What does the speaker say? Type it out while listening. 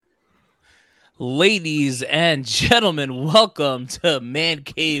Ladies and gentlemen, welcome to Man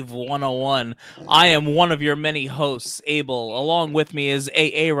Cave 101. I am one of your many hosts, Abel. Along with me is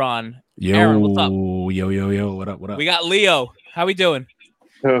Aaron. Yo, Aaron, what's up? Yo, what up? We got Leo. How we doing?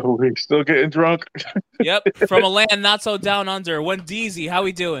 Oh, we're still getting drunk. Yep, from a land not so down under. Wendeezy, how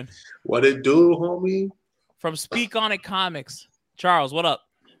we doing? What it do, homie? From Speak On It Comics. Charles, what up?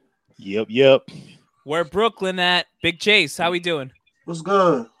 Yep. Where Brooklyn at? Big Chase, how we doing? What's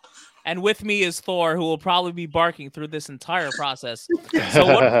good? And with me is Thor, who will probably be barking through this entire process.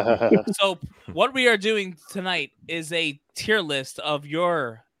 So what we are doing tonight is a tier list of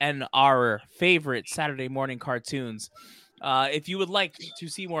your and our favorite Saturday morning cartoons. If you would like to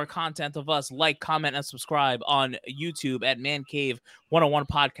see more content of us, like, comment, and subscribe on YouTube at Man Cave 101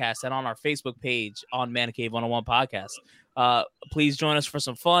 Podcast and on our Facebook page on Man Cave 101 Podcast. Please join us for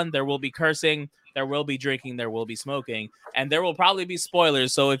some fun. There will be cursing. There will be drinking, there will be smoking, and there will probably be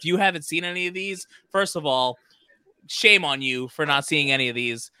spoilers. So if you haven't seen any of these, first of all, shame on you for not seeing any of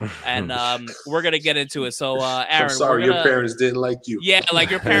these. And we're going to get into it. So, Aaron. I'm sorry your parents didn't like you. Yeah, like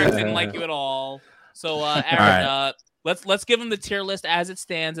your parents didn't like you at all. So, Aaron, let's give them the tier list as it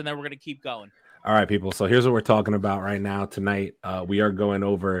stands, and then we're going to keep going. All right, people. So here's what we're talking about right now. Tonight, we are going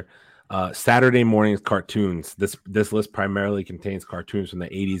over Saturday morning's cartoons. This list primarily contains cartoons from the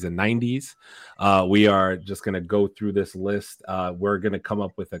 80s and 90s. We are just going to go through this list. We're going to come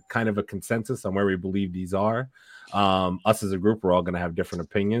up with a kind of a consensus on where we believe these are. Us as a group, we're all going to have different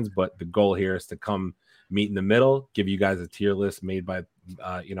opinions, but the goal here is to come meet in the middle, give you guys a tier list made by,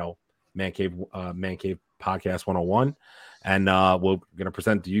 Man Cave Podcast 101, and we're going to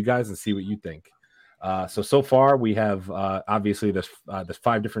present to you guys and see what you think. So far we have obviously there's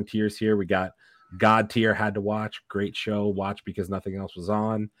 5 different tiers here. We got God tier, had to watch, great show, watch because nothing else was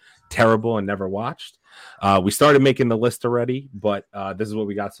on, terrible and never watched. We started making the list already, but this is what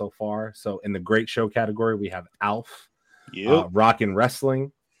we got so far. So in the great show category, we have Alf, Rock and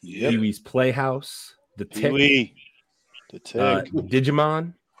Wrestling, Pee-wee's Playhouse, The Tick,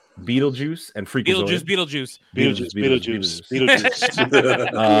 Digimon, Beetlejuice, and Freakazoid. Beetlejuice.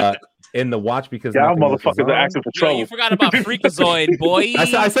 In the watch because y'all motherfuckers are acting for trouble. You forgot about Freakazoid, boy. I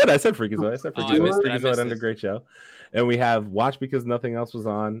said Freakazoid. I said Freakazoid. Freakazoid under great show. And we have Watch because nothing else was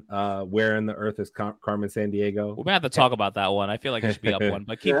on. Where in the Earth is Carmen Sandiego? We're gonna have to talk about that one. I feel like it should be up one,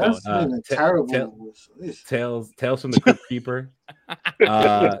 but keep going. Terrible. Tales from the Crypt Keeper.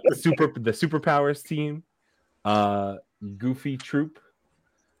 The Superpowers team. Goofy Troop.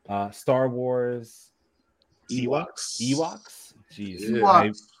 Star Wars. Ewoks.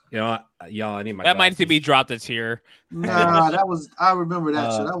 Jeez. Y'all, I need my. That might be dropped a tier. Nah, I remember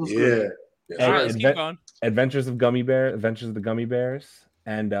that shit. That was good. All right, let's keep going. Adventures of the Gummy Bears,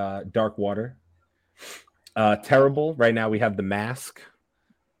 and Dark Water. Terrible. Right now we have The Mask,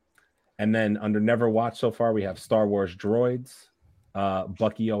 and then under Never Watched so far we have Star Wars Droids,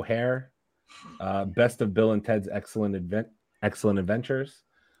 Bucky O'Hare, Best of Bill and Ted's Excellent Adventures,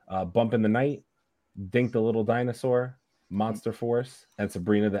 Bump in the Night, Dink the Little Dinosaur, Monster Force, and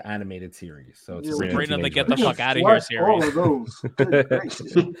Sabrina the Animated Series. So it's Sabrina the Get the Fuck Out of Here series. All of those.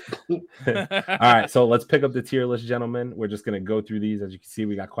 All right, so let's pick up the tier list, gentlemen. We're just going to go through these. As you can see,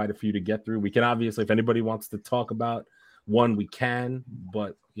 we got quite a few to get through. We can obviously, if anybody wants to talk about one, we can,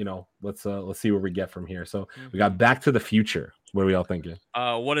 but let's see where we get from here. So we got Back to the Future. What are we all thinking?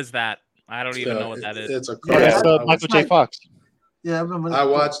 What is that? I don't even know what that is. It's a Michael J. Fox. Yeah, I remember. I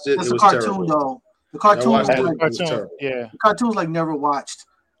watched it. It's it a was cartoon, terrible. though. The cartoon was terrible. The cartoon's like Never Watched.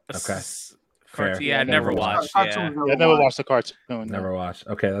 Okay. Fair. Yeah, never watched. I never watched the cartoon. No. Never watched.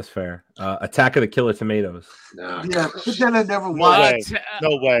 Okay, that's fair. Attack of the Killer Tomatoes. Nah. Yeah, put that in Never Watched.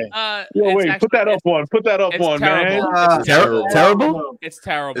 No way. Wait, put that up one, man. Terrible? It's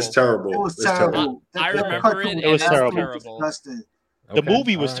terrible. It's terrible. It was terrible. I remember it. It was terrible. Disgusting. The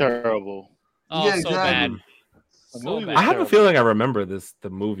movie was terrible. Oh, Yeah, so bad. exactly. So bad. I have a feeling I remember the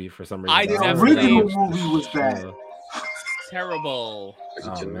movie for some reason. The original movie was bad. Terrible.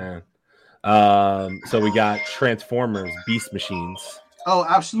 Oh man. So we got Transformers, Beast Machines. Oh,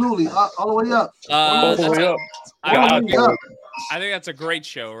 absolutely. All the way up. All the way up. I think that's a great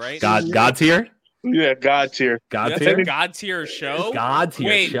show, right? God tier? Yeah, God tier. God That's tier? a God tier show. God tier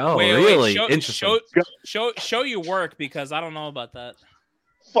Wait, show. wait, really show, interesting. show your work because I don't know about that.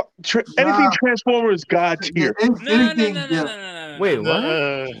 Anything Transformers God tier. No. Wait,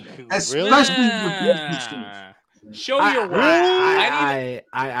 what? Especially with Beast Machines. Show your work. I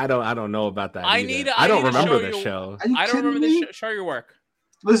don't know about that. I don't remember the show. I don't remember the show. Show your work.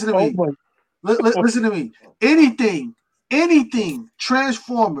 Listen to me. Listen to me. Anything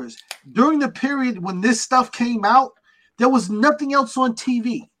Transformers during the period when this stuff came out, there was nothing else on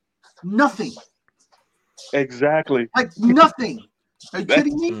TV. Nothing. Exactly. Like nothing. Are you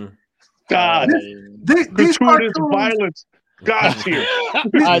kidding me? Mm. God. These Gratuitous cartoons, violence. God tier.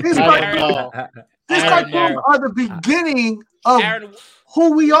 these cartoons are the beginning of Aaron,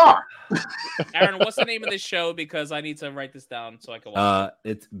 who we are. Aaron, what's the name of this show? Because I need to write this down so I can watch it.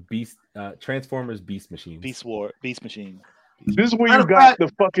 It's Beast Transformers Beast Machine. Beast Machine. This is where Matter you of got fact, the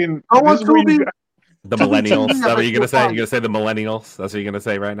fucking. I This want is where you Tubi. got, The millennials. Is that what you're gonna say? You're Tubi. gonna say the millennials? That's what you're gonna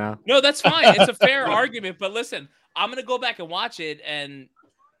say right now? No, that's fine. It's a fair argument. But listen, I'm gonna go back and watch it, and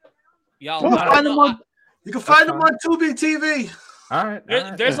y'all. You I can don't find them know. on, you can find them on Tubi TV. All right.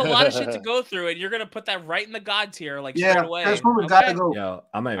 There's a lot of shit to go through, and you're gonna put that right in the God tier, like straight Yeah, away. Transformers Okay. gotta go. Yo,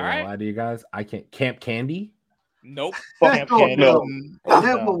 I'm not even All gonna right. lie to you guys. I can't. Camp Candy. Nope. Camp Candy. no.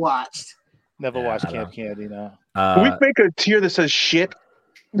 Never No. watched. Never Yeah, watched I Camp know. Candy. No. Can we make a tier that says shit?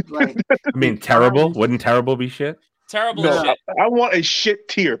 Like, I mean, terrible. Wouldn't terrible be shit? Terrible No, shit. I want a shit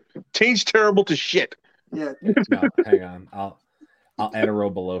tier. Change terrible to shit. yeah, No, hang on. I'll add a row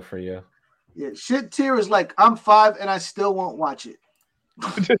below for you. yeah. Shit tier is like I'm 5 and I still won't watch it.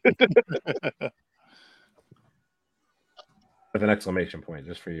 With an exclamation point,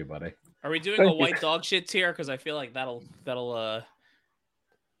 just for you, buddy. Are we doing a white dog shit tier? Because I feel like that'll. Are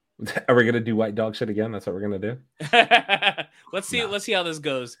we gonna do white dog shit again? That's what we're gonna do. Let's see. No. Let's see how this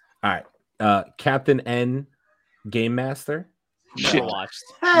goes. All right. Captain N, Game Master. Never watched.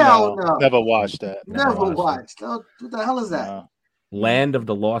 Hell no. Never watched that. Never watched it. watched. Oh, what the hell is that? No. Land of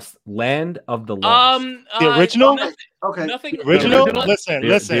the Lost. The Nothing, original? Okay. nothing. The original? original? Listen, The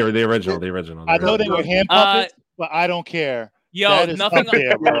listen. original. I know they were hand puppets, but I don't care. Yo, That is nothing. up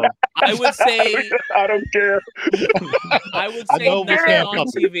there, bro. I would say. I don't care. I would I say know we nothing can't on pump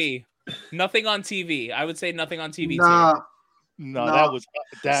TV. Nothing on TV. I would say nothing on TV. Nah. No, No. that was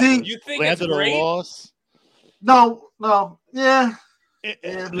that. See- was You think Land it's of the great? Lost. No. Yeah. Land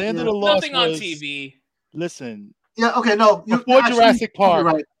Yeah. of the Lost Nothing on was- TV. Listen, Yeah. Okay. No. Before Jurassic you'd be Park.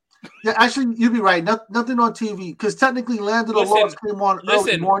 right. Yeah. Actually, you'd be right. Nothing on TV because technically, Land of the Listen, Lost came on early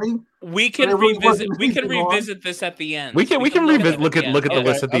listen. morning. We can But it really revisit. wasn't We can anything on. revisit this at the end. We can revisit. Look at the Okay,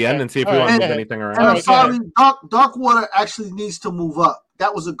 list at the okay. end and see if we All want to right, move yeah. anything around. And I'm Alright, sorry, Darkwater actually needs to move up.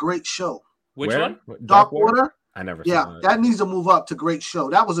 That was a great show. Which Where? one? Darkwater. I never Yeah, saw it. that needs to move up to great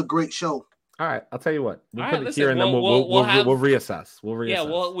show. That was a great show. All right, I'll tell you what. We'll All put right, it listen, here and then we'll we'll have- reassess. We'll reassess. Yeah.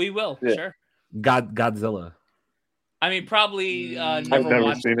 Well, we will. Yeah. Sure. Godzilla. I mean, probably I've never never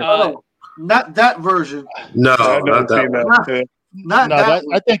watched. seen it. Oh, not that version. No, I've never not that seen one. that. Yeah. Not no, that. that,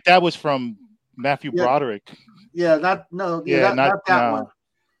 one. I think that was from Matthew Yeah. Broderick. Yeah, not no. Yeah, Yeah, not that no. one.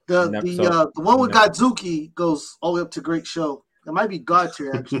 The Never the saw the one with no. Godzuki goes all the way up to great show. It might be God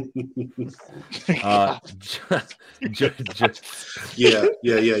tier actually. Yeah. You can George, just,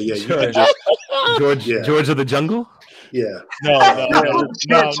 George, Yeah. George of the Jungle. yeah. No. God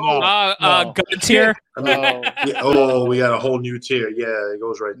tier. I mean, No. yeah, oh, we got a whole new tier. Yeah, it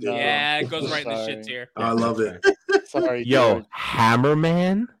goes right there. No. Yeah, it goes right in the Sorry. shit tier. I love it. Sorry, Yo, George.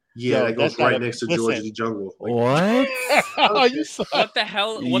 Hammerman. Yeah, Yo, that goes that's not right a- next to listen. George of the Jungle. Like, What? Oh, you saw. What the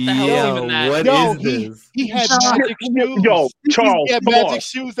hell? What the hell is even that? What Yo, is this? He had Yo, magic shoes. Yo, Charles, he had come magic on.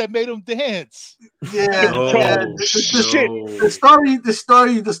 shoes that made him dance. Yeah, Oh, yeah. no. The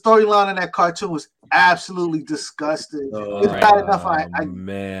storyline in that cartoon was absolutely disgusting. Oh, It's bad enough. I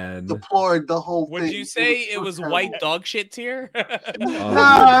Man. deplored the whole Would thing. you say it was terrible. white dog shit tier?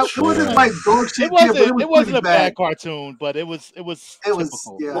 Nah, it wasn't like dog shit. It wasn't. but It was wasn't pretty a bad cartoon, but it was. It was It was,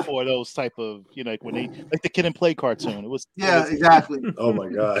 typical yeah. for those type of like when they like the Kid and Play cartoon. It was. Yeah, exactly. Oh my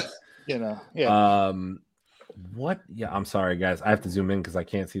god. Yeah. What? Yeah, I'm sorry, guys. I have to zoom in because I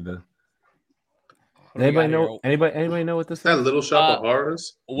can't see the. What do we Anybody got know? Anybody know what this Is that is? Little Shop of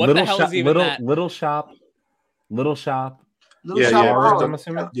Horrors? What Little the hell shop, is even that? Little shop. Little Yeah, Shop yeah, of Horrors, Horrors. I'm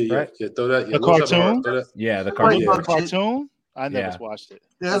assuming. Yeah, Right? Throw that. Yeah, The Little Shop of cartoon? Horrors, throw that. Yeah, the White cartoon. dog The cartoon. I never Yeah. watched it.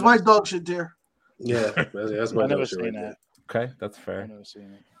 Yeah, that's my dog shit there. Yeah, that's my I never dog shit seen right that. Okay, that's I fair. never seen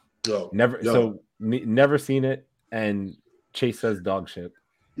it. there. Yo, Never. yo, So never seen it, and Chase says dog shit.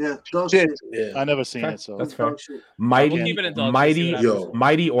 Yeah, dog Shit. shit. yeah. I never seen Okay, it. So that's fair. Dog shit. Mighty, We'll keep it in dog shit, mighty, see what happens.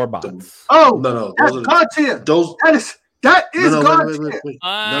 mighty Orbots. Oh, No, that's those are God tier. those. That is No, God wait. tier.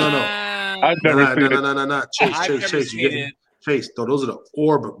 I've No, never seen it. no. Chase, I've never Chase. seen You get it. Chase. No, those are the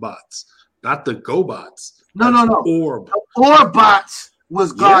Orb bots, not the Go bots. No. Orb. Orbots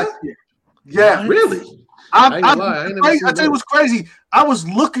was God tier. Yeah, Really? I ain't gonna lie, I ain't never seen I tell you those. what's crazy. I was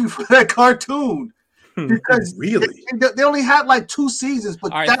looking for that cartoon because Really? they only had like 2 seasons.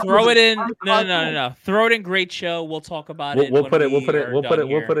 But All right, that throw was it a in. great No. cartoon. Throw it in. Great show. We'll talk about it. We'll when put it. We'll we put it. are We'll put done it.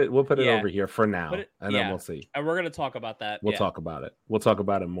 We'll here. put it. We'll put it Yeah. over here for now, Put it- and yeah. then we'll see. And we're gonna talk about that. We'll yeah. talk about it. We'll talk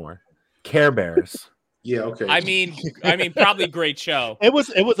about it more. Care Bears. Yeah, okay. I mean, probably great show. It was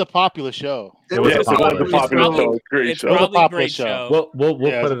a popular show. It was Yes, it was a popular show. Great It's show. It was a probably a popular great show. show. We'll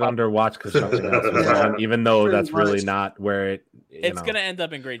Yeah, put it's it under watch because something else was Yeah. on, even though Pretty that's really much. not where it. It's gonna end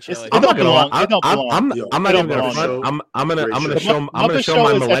up in great show. It's- I'm It not don't gonna lie. belong. It don't belong. Yo, I'm not it even don't gonna belong. front. I'm gonna Great show my Muppet Show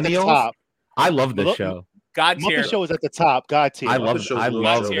is at the millennials. top. I love this Look- show. God tier. Muppet Show is at the top. God tier. I Muppet love Show's I a good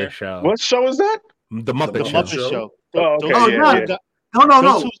love show. this show. What show is that? The the Muppet Show. Muppet Show. Oh, okay, Oh, yeah, yeah. No.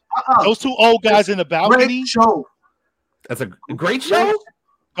 Those two, those two old guys in the balcony. Great show. That's a great show.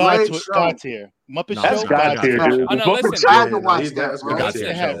 Great show. God tier. Muppet No, Show. That's God tier, dude. Oh, no, Muppet listen. I had to Show. watch He's that, that's bro. God They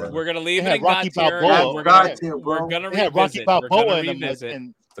tier had- show, bro. We're gonna leave They it had in God Rocky tier. Balboa. and We're gonna, God tier, bro. we're gonna They had Rocky revisit. We're Balboa gonna in them. revisit.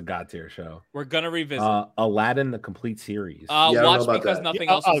 And It's a god tier show. We're gonna revisit. Aladdin, the complete series. Yeah, I don't know Watch about because that. nothing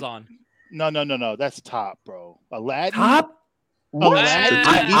Yeah, else is on. no. That's top, bro. Aladdin. Top. Aladdin. It's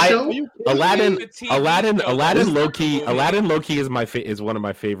a TV I- show? Are you kidding me? Aladdin, It's a TV Aladdin, show. Aladdin, Loki, Movie. Aladdin, Loki is one of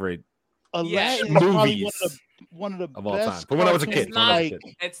my favorite Aladdin Yes. is probably movies one of the of all best time. From when I was a cartoons, kid. It's not. like,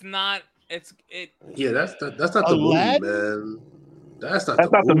 It's not. It's it. Yeah, that's not the Aladdin? movie, man. That's not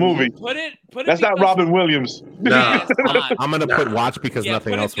the movie. Put it. That's not because- Robin Williams. Nah. Yeah, it's not. I'm gonna put watch because Yeah,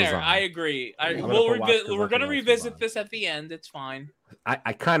 nothing put else it there. was on. I agree. gonna put watch 'cause We're gonna nothing else was revisit on. this at the end. It's fine.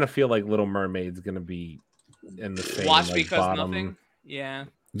 I kind of feel like Little Mermaid's gonna be in the same Watch like, because bottom, nothing. Yeah.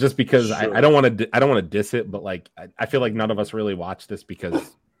 just because Sure. I don't want to diss it, but like I feel like none of us really watched this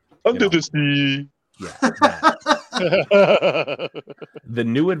because Under the sea. the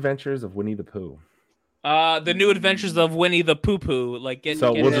New Adventures of Winnie the Pooh. The New Adventures of Winnie the Pooh Pooh. Like get.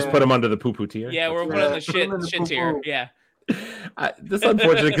 So get we'll it. just put them under the poo poo tier. Yeah, we're Yeah, putting the put shit them in the shit tier. poo-poo. Yeah. This is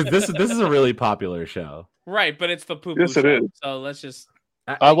unfortunate because this is a really popular show. Right, but it's the Pooh Pooh Yes, it show. is. So let's just.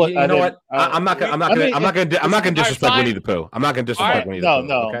 You know what? I'm not gonna Alright, disrespect fine. Winnie the Pooh. I'm not gonna disrespect Alright. Winnie the No, Pooh.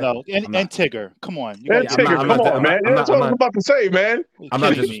 no, okay? no. I'm not- And Tigger. Come on. You Man, gotta Tigger, I'm come not- on, man. I'm That's not- what I was about to say, man. I'm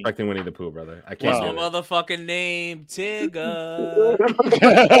not kidding me. disrespecting Winnie the Pooh, brother. I What's can't your do it. motherfucking name, Tigger?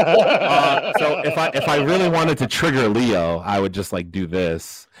 So if I really wanted to trigger Leo, I would just like do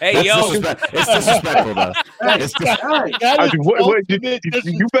this. Hey, That's yo. it's disrespectful though. It's dis-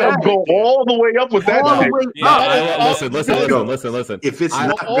 Hey, You better go all the way up with that all the shit. way Yeah, up. listen. If it's I-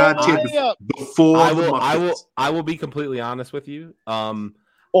 not God tier before I the will Muppets. I will be completely honest with you.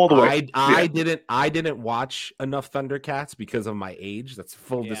 All the way. I didn't watch enough Thundercats because of my age. That's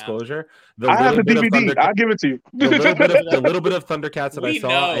full Yeah. disclosure. I have the little bit of DVD. I'll give it to you. the little bit of Thundercats that I We saw,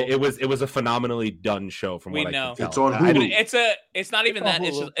 know. it was a phenomenally done show from We what know. I can It's tell. on I didn't- Hulu. It's not even that.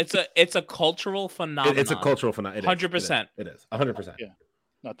 It's just, it's a cultural phenomenon. it's a cultural phenomenon. 100%. It is 100%. Yeah.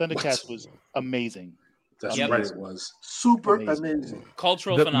 No, Thundercats was amazing. That's Yep. right, it was. Super Amazing. amazing.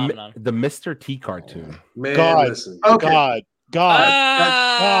 cultural The phenomenon. Mr. T cartoon. Man, God. listen. Okay. God.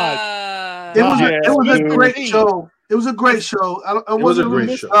 Ah, It was, Yeah, it was a dude. great show. It was a great show. It was a wasn't great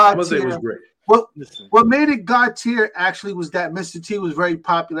Miss show. God I must say it was tier. great. Listen. What made it God tier actually was that Mr. T was very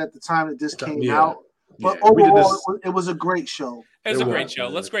popular at the time that this came Yeah. out. But Yeah, we did overall, this- it was a great show. it was a It great was, show.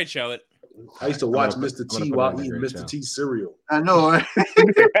 man. Let's great show it. I used to watch I'm gonna Mr. put it T on while the eating great Mr. show. T cereal. I know, right?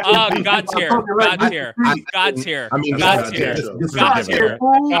 God tier. God tier. God tier. I mean, God God tier. tier. This is God a tier. given.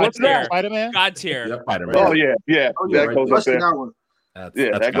 fool. God What's tier. there? Spider-Man? God tier. Yep. Spider-Man. Oh, yeah. Yeah. Oh, yeah, That goes up especially there. that one. That's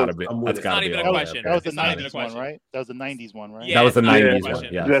Yeah, that gotta goes- be. I'm with That's it. gotta Not be even up a there. question. That was the It's not even a 90s one, question. right? That was the 90s one, right? Yeah, That was the it's not even a 90s one.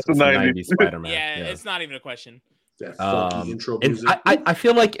 question. Yeah, That's the it's 90s. Spider-Man. Yeah, yeah. it's not even a question. That funky intro music. I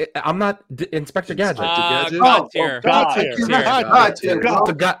feel like I'm not Inspector Gadget. Gadget? God Oh, tier. God tier. It's tier. God tier, bro.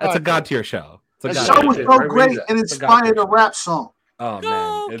 It's a god tier show. It's The a show god was tier. so Right, great right, and It's a God inspired tier. a rap song. Oh Go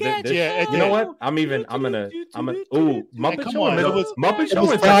man, Gadget. Yeah, it you know did. what? I'm gonna. Ooh, Muppet come Show. on, and it was- Muppet it Show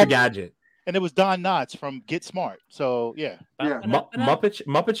was and Inspector God- Gadget. And it was Don Knotts from Get Smart. So, yeah. Yeah.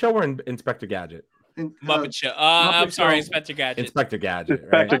 Muppet Show or Inspector Gadget? And, Muppet Show. I'm Muppet sorry, Show. Inspector Gadget. Inspector Gadget.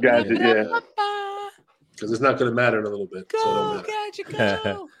 Inspector Right? Gadget, yeah. Because it's not going to matter in a little bit. So it Go don't matter.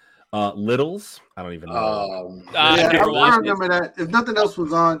 Gadget, go. Littles. I don't even know. I yeah, never I watched it. remember that. If nothing else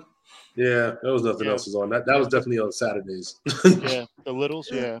was on, Yeah, there was nothing Yeah. else was on. That was definitely on Saturdays. Yeah. The Littles,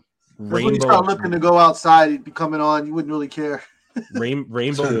 yeah. when you start looking to go outside, it'd be coming on. You wouldn't really care. Rainbow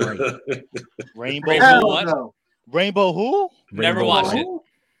Bright. Rainbow. Rainbow Hell what? no. Rainbow who? Never Rainbow watched Bright. it.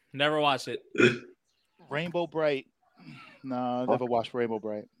 Never watched it. Rainbow Bright. No, I never watched Rainbow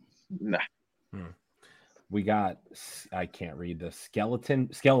Bright. Nah. We got. I can't read the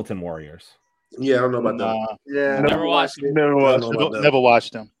Skeleton Warriors. Yeah, I don't know about that. Nah, Yeah. Never watched it. Never I watched don't it. know about that. never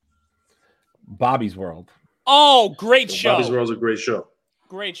watched them. Bobby's World. Oh, great show. Bobby's World's a great show.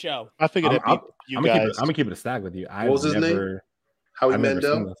 Great show. I figured I'm- that'd be you I'm guys. gonna keep it a stack with you. I've was his name? never, Howie I've never seen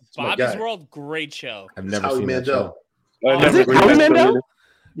Mandel. this. That's my Bobby's guy. World, great show. I've It's never Howie seen that Mandel. show. I Is never it agreed Howie with that. Mandel?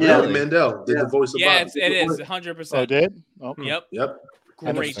 Yeah. Howie Mandel did Yeah. the voice of Yeah, Bobby. it is. Oh, 100%. did? Okay. Yep. Yep. Great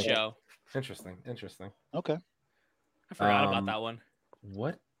Interesting. show. Interesting. Okay. I forgot about that one.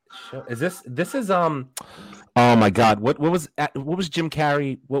 What show is this? This is oh my god! What was Jim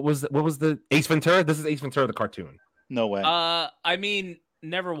Carrey? What was the Ace Ventura? This is Ace Ventura the cartoon. No way. I mean,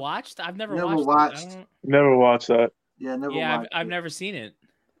 never watched. I've never Never watched. watched. Never watched that. Yeah, never Yeah, watched. I've never seen it.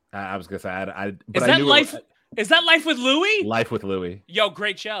 I was gonna say I Is but I that knew Life? Is that Life with Louie? Life with Louie. Yo,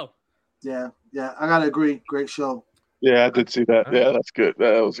 great show. Yeah, I gotta agree. Great show. Yeah, I did see that. Yeah, that's good.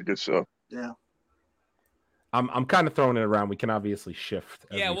 That was a good show. Yeah. I'm kind of throwing it around. We can obviously shift.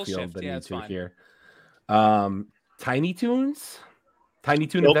 As Yeah, we we'll feel shift. the Yeah, need it's to fine. here. Tiny Toons, Tiny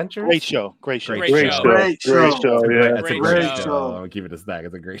Toon Nope. Adventures. Great show. Great show. Great Great show. show. Great show. Great show. Yeah. That's a Great great show. show. I'll keep it a stack.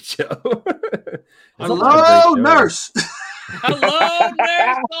 It's a great show. Hello, nurse. Hello,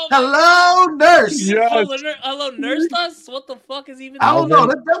 nurse. Oh my Hello, nurse. Yes. Hello, nurse. Us. What the fuck is even? I don't know.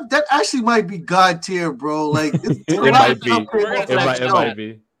 Alvin. That actually might be God tier, bro. Like It a lot might of be. stuff came off of that It show. might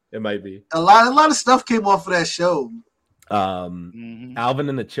be. It might be. A lot of stuff came off of that show. Mhm. Alvin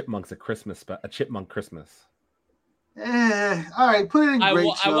and the Chipmunks, a Chipmunk Christmas. All right, put it in I great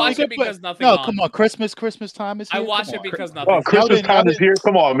wa- I show. watched it because nothing. No, on. come on. Christmas time is I here. watched Come it on. because nothing. Oh, Christmas Alvin- time is Alvin- here.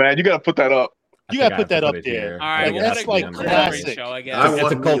 Come on, man. You got to put that up. You I gotta think put I that have to up put it there. here. All right, Like, we'll that's put a like great classic. show, I I guess. It's a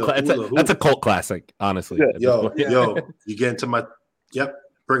want cult. me a hula That's a hoop. cult classic, honestly. Yeah. at this Yo, point. you get into my. Yep,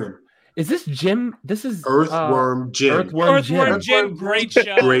 bring him. Is this Jim? This is Earthworm Jim. Earthworm Jim. Jim, great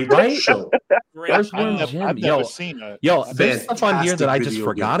show. Great Right? show. Great Earthworm show. Jim. I've never seen it. Yo, there's stuff on here that I just Fantastic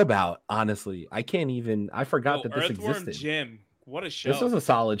forgot video about. Honestly, I forgot Yo, that this Earthworm existed. Jim. What a show. This was a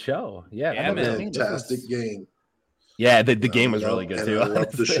solid show. Yeah, Yeah, man. Fantastic game. Yeah, the game was I really love- good and too. I love the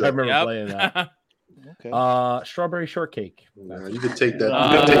honestly. show. I remember Yep. playing that. Okay. Strawberry shortcake. Nah, you could take that. You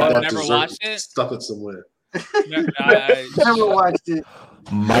Uh, could take that never dessert watched and it? stuff it somewhere. Never watched it.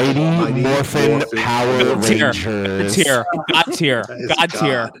 Mighty Morphin Morphin Power Tier. Rangers. Tier. God tier. That is God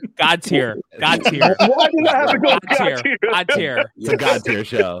tier. God tier. God tier. Why did I have to go God God tier. tier? God tier. It's a god tier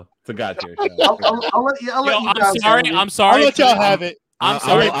show. It's a god tier show. I'll let you Yo, guys I'm sorry. have it. I'm sorry. I'll let y'all have it. I'm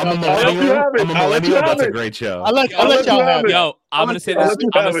sorry. I'm a I'll let you millennial. have it. I'm a I'll let you millennial. have That's a it. great show. I'll let I'll let y'all you have have it. it. Yo, I'm gonna say I'll this. let you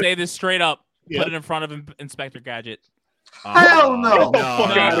I'm have gonna it. say this straight up. Yeah. Put it in front of Inspector Gadget. Hell no. Get the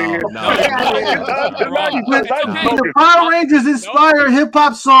fuck outta here. No. When Okay. the Power Rangers inspire a hip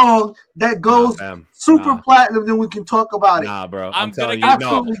hop song that goes super platinum, then we can talk about it. Nah, bro. I'm I'm telling you, gonna no.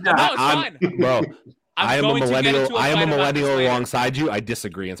 Absolutely No, not. it's I'm, fine. bro. I am a going to get millennial. into a I am a fight about millennial this later. alongside you. I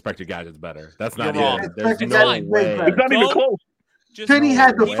disagree. Inspector Gadget's better. That's not You're wrong. even. There's Inspector no Gadget's way way. better. It's not even Go- close. Just Penny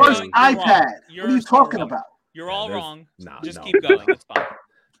had the keep first going. You're wrong. iPad. You're What are you so talking wrong. about? You're all there's- wrong. nah, Just no. keep going. It's fine.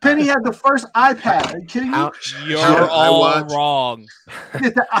 Penny had the first iPad. Are you kidding me? Pound, You're I all watched- wrong.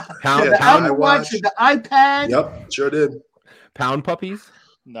 Did the pound, the pound, Apple Watch, did the iPad. Yep, sure did. pound puppies.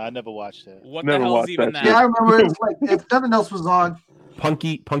 No, I never watched it. What Never the hell is watched even that that? Yeah, I remember. It was like if nothing else was on.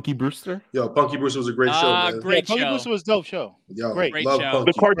 Punky Brewster. Yo, Punky Brewster was a great show, man. Great Punky show. Brewster was a dope show. Yo, Great love show.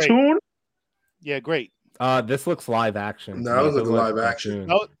 Punky. The cartoon? Yeah, great. This looks live action. No, it was like feels live a action.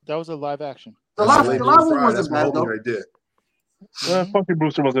 cartoon. That was a live action. The That's live my the homie live one Fry. That's wasn't my bad homie though. right there. Funky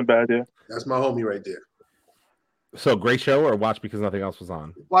Brewster wasn't bad, yeah. That's my homie right there. So great show or watch because nothing else was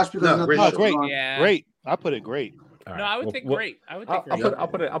on. Watch because No, nothing great else show. was Great. on. Yeah. Great. I put it great. All No, right. I would Well, think well, great. I would I'll, think I'll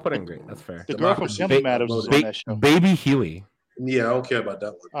great. put it. I'll put it in great. That's fair. The girl from Democracy. Family Matters was on that show. Baby Huey. Yeah, I don't care about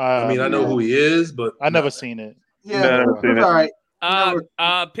that one. I mean, I know yeah. who he is, but I never seen it. Yeah, Never it seen was it. all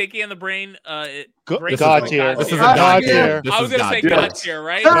right. Pinky and the Brain. God Great God tier. This is a God god tier. tier. This I was is gonna say god tier. God tier,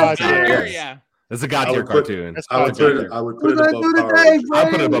 right? God tier. Yeah. This is a god I tier would put- cartoon. That's I would God put tier. it. I would We're put it gonna above do Power today, Rangers. I'll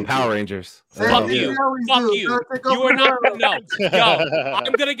put it Brady. above Power Rangers. Same Fuck thing you. we always Fuck do. you. Gonna take You over are the not. world. No. Yo,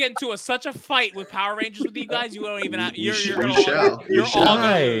 I'm gonna get into such a fight with Power Rangers with you guys. You don't even. Have, We you're shall. you're We all shall.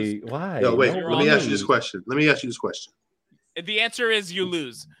 gonna lose. Why? Yo, wait. You're Let me all ask you this question. The answer is you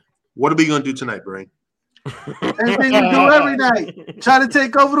lose. What are we gonna do tonight, Brain? Anything we do every night. Try to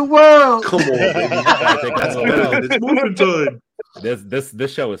take over the world. Come on, baby. I think That's that's good. It's moving time.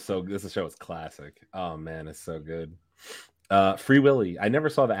 This show is so. This show is classic. Oh man, it's so good. Free Willy. I never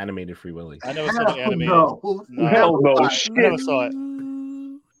saw the animated Free Willy. I never saw the Hell anime. no. No. Hell no. I Shit. never saw it.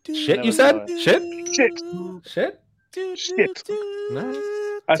 Shit, Never you said? saw it. Shit? Shit. Shit? Shit. Nah.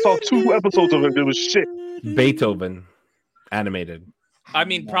 I saw 2 episodes of it. It was shit. Beethoven animated. I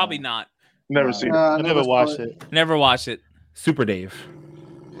mean, probably not. Never seen it. I never watched it. Never watched it. Super Dave.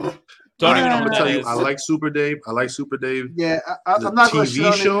 Don't I'm even know gonna what tell that you, is. I like Super Dave. Yeah, The I'm not going to shit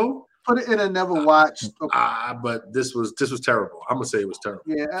TV on show. it. Put it in a never watched. But this was terrible. I'm gonna say it was terrible.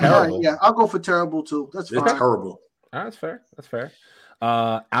 Yeah, all Terrible. right, yeah, I'll go for terrible too. That's It's fine. terrible. That's fair. That's fair.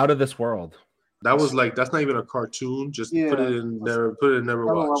 Out of This World. That's not even a cartoon. Just Yeah. put it in never. Put it in never I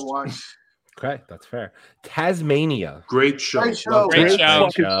don't want to watched. watch. Okay, that's fair. Tasmania. Great show. Great show. Great show.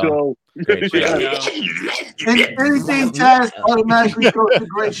 Fucking show. Great show. Anything Taz automatically goes to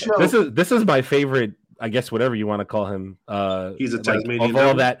great show. This is my favorite. I guess whatever you want to call him. He's a like, Tasmanian of all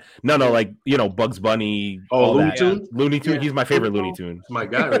devil? that. No, like Bugs Bunny. Oh, all Looney that. Tune? Looney Tune. Yeah. He's my favorite Looney Tune. That's my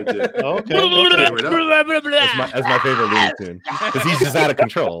guy right there. Okay. That's my favorite Looney Tune because he's just out of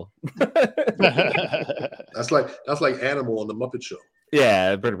control. That's like Animal on the Muppet Show.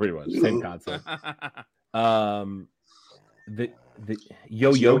 Yeah, pretty much same concept. The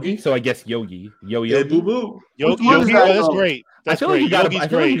Yogi. So I guess Yogi. Yeah, Boo Boo. Yogi, What is Yogi, that, that's though? great. I That's feel like great. you got Yogi's I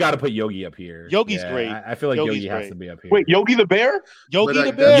feel like you great. got to put Yogi up here. Yogi's great. I feel like Yogi's Yogi has great. to be up here. Wait, Yogi the Bear? Yogi But the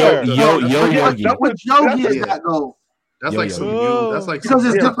like, Bear. Yogi. Which Yogi is Yeah. that though? That's Yo, like yo. some new. That's like Because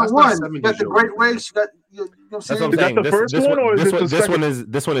some, it's yeah, different that's like ones. 70s You got the Yogi. Great Race. You got you know what I'm That's what saying? I'm Is that saying. the first one, or is it the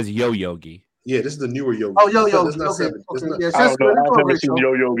second? This one is Yo Yogi. Yeah, this is the newer Yogi. Oh, Yo That's Yogi. not Okay, 70s. That's okay. not- Yeah, I that's don't know. good. I've It's never great seen show.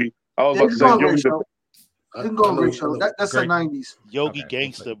 Yo Yogi. I was Yeah, about to it's say going Yogi great the show. I It's going know- great show. I know- That's the Great. 90s. Yogi Okay,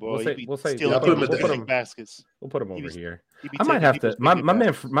 gangster, bro. we'll say- He be we'll say- stealing yeah, I'll put him people's at the picnic end. baskets. We'll put him He over was- here. He be I might taking have to. people's My picnic man,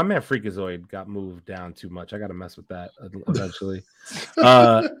 baskets. my man Freakazoid got moved down too much. I got to mess with that eventually.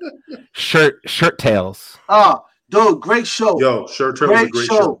 Shirt tails. Ah, dude, great show. Yo, Shirt Trail was a Great great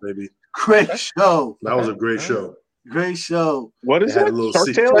show. show, baby. Great show. That was a great show. Great show. What They is had a that? little Shark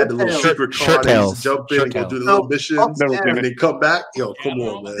secret, Tale? they had the little Shirt- secret Shirt car. They used Tails. to jump in Shirt and go do the Tails. little missions. Never seen And it. they come back. Yo, come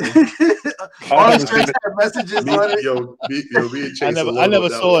on, man. All never the seen shirts it. have messages Me, on it. me and Chase I never alone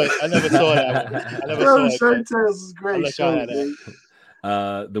with saw that it. I never saw that one. I never Yo, saw it. Shirt but- Tales is I'll great let y'all show. have that.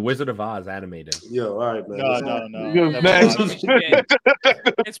 man. The Wizard of Oz animated. one. Yo, all right, man. No. Yo, never man. watched.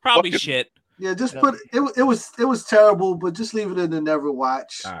 It's probably shit. Yeah, just put it was terrible, but just leave it in the never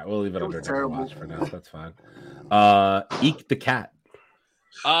watch. All right, we'll leave it It under was never terrible. watch for now. That's fine. Eek the cat.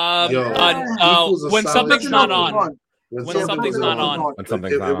 Yo, Equals a When solid something's show. not on. When When something's not on. When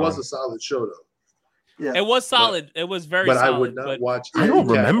something's it, not it was on. a solid show, though. Yeah. It was solid. It was very But solid. I would not but watch. I don't Eek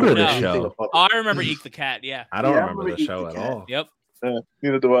the Cat remember over this anything show. above it. I remember Eek the Cat. Yeah. I don't Yeah, I remember remember the Eek show the at Cat. all. Yep.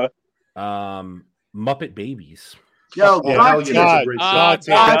 Neither do I. Muppet Babies. Yo, Oh, God hell tier. yeah, that's a great show. God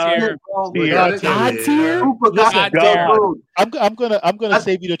tier. God God tier, bro. tier. God God tier? Super God God tier, tier. dude. I'm gonna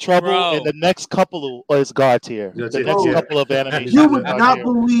save you the trouble. Bro. And the next couple is God tier. Yeah, The yeah, next yeah. couple of animations. You are would God not tier.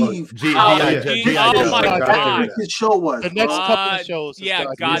 believe G- Oh, G.I. G- Joe. oh G.I. my Joe. how God. addictive his show was. The next couple Uh, of shows. is yeah,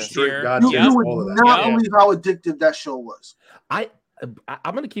 God God tier. Straight tier. God You, tier. Yep. you All would of that. not Yeah. believe how addictive that show was.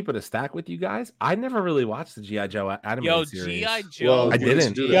 I'm gonna keep it a stack with you guys. I never really watched the G.I. Joe animated Yo, series. G.I. Joe. Well, I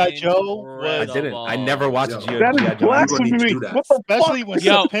didn't. G.I. Joe was- I didn't. I never watched Yo, G.I. That Joe. is You're gonna blasphemy. need to do that. What the Especially fuck? when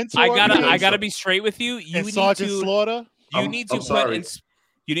Yo, Serpentor I came gotta be straight with you. You and need Sergeant to Slaughter. you need to I'm put sorry.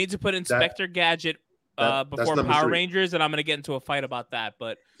 you need to put Inspector Gadget that's before number Power 3. Rangers, and I'm gonna get into a fight about that.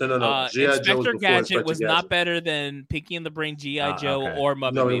 But No. G.I. Joe was Inspector before Gadget Inspector was Gadget. not better than Pinky and the Brain, G.I. Joe, okay. or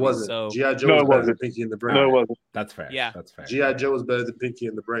Muppet No, it Babies. wasn't. So G.I. Joe No, was it better wasn't. than Pinky and the Brain. No, it wasn't. That's fair. Yeah. That's fair. G.I. Joe was better than Pinky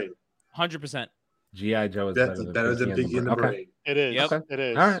and the Brain. 100%. G.I. Joe is That's better than Pinky and the Okay. Brain. It is. Yep. It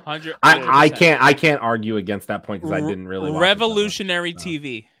is. All right. 100. I can't argue against that point because I didn't really watch it that much. Revolutionary No.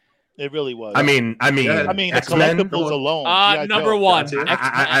 TV. It really was. I mean, I mean, the X-Men. collectibles alone. G.I. Number Joe. one. That's it.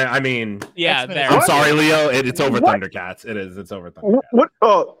 I mean, Yeah, X-Men there. is I'm What? sorry, Leo. It's over What? Thundercats. It is. It's over Thundercats. What?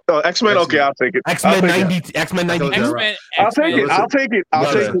 Oh, X-Men. Okay, I'll take it. X-Men I'll take it. 90. X-Men 90. X-Men. I'll take it. Listen. I'll take it. I'll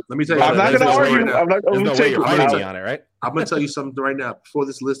Listen, take it. Let me tell you I'm not something. gonna There's no argue. way now. I'm not There's gonna no way take you're it. fighting But me on it, right? I'm gonna tell you something right now. Before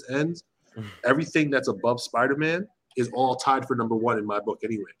this list ends, everything that's above Spider-Man is all tied for number 1 in my book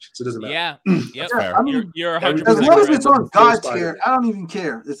anyway. So it doesn't matter. Yeah. Yep. Yeah, fair. I mean, You're Every- 100% as long as correct. it's on Full God Spider-Man. tier, I don't even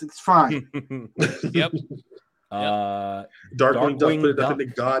care. It's fine. Yep. Darkwing Duck, Darkwing put it Duck. up in the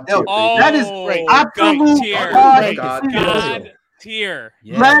God Yo, tier. Oh, That is great. absolute tier. God God tier. tier. God tier.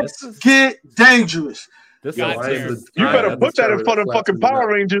 Yeah, Let's this is- get dangerous. this God is- Why tier. is the- you why better is put the that in terror front of flaps fucking in the Power back?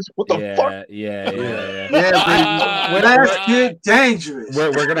 Rangers. What the yeah, fuck? yeah. Yeah, baby. Let's get dangerous.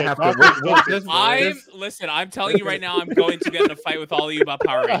 We're gonna have to. I'm telling you right now, I'm going to get in a fight with all of you about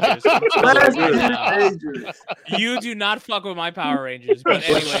Power Rangers. I'm Let's telling you right get now. dangerous. You do not fuck with my Power Rangers. But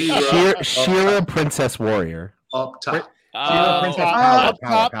But anyway, Shira Princess Warrior. Up top. Princess uh, Power, Top,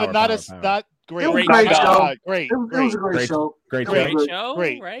 power, but not power, as power. not great. It was Great a great show. show. Great. It was a great Great- show. Great It was great good. show,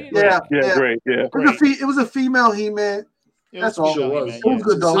 Great. right? Yeah, Yeah, great. Yeah. It was a female He-Man. That's all. Sure was. It was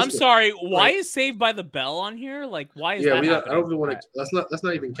good though. I'm sorry. Why is Saved by the Bell on here? Like, why is Yeah, that I happening? don't even want to. Let's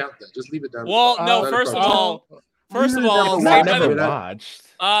not even count that. Just leave it down. Well, no. Let it First of go. all, I Saved never by Never the watched.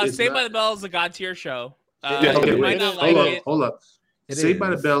 It's Saved by not- the Bell is a God tier show. Yeah, You okay, might wait. not like it. Hold up. It Saved by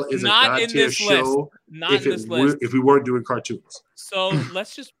the is. Bell is Not a God in tier this show. Not in this list. If we weren't doing cartoons, So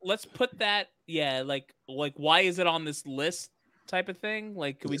let's put that. Yeah, like why is it on this list? Type of thing.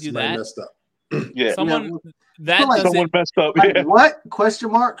 Like, can we do Somebody that? messed up. Yeah. Someone Yeah, that feel like doesn't. Someone messed up. Like, Yeah. what?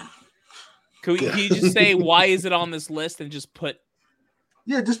 Question mark. Can you just say why is it on this list and just put?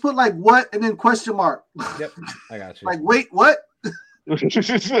 Yeah, just put like what and then question mark. Yep, I got you. Like wait, what?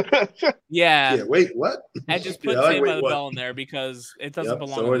 Yeah, wait, what? and just put Yeah, I like Saved by wait, the what? Bell in there because it doesn't Yep,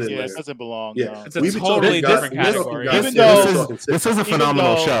 belong so on it this is. Yeah, list. it doesn't belong. Yeah. No. It's a We've been totally talking different God- category. God- Even yeah, though- we're talking This is a Even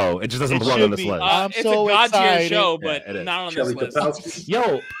phenomenal though show. It just doesn't it belong should on this be- list. I'm It's so a god tier excited. show, Yeah, but it is. not on Kelly this list. Kapowski.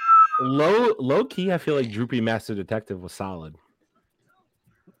 Yo, low key, I feel like Droopy Master Detective was solid.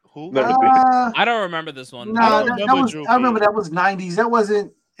 Who? Never seen I don't remember this one. Nah, don't that remember was. Droopy. I remember that was '90s. That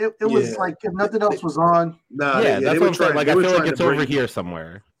wasn't. It was Yeah. like if nothing else was on. Nah, Yeah, they that's were what I'm saying. trying. Like, they I were feel like trying it's to over bring- here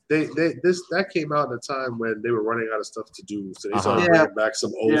somewhere. That came out at a time when they were running out of stuff to do, so they started Yeah. bringing back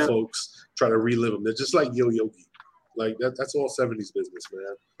some old Yeah. folks, trying to relive them. They're just like Yo Yogi, like that's all '70s business,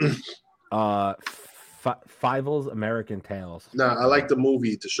 man. Fievel's American Tales. Nah, I like the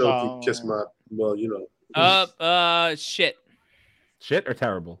movie. The show Oh. could kiss my. Well, you know. Shit. Shit or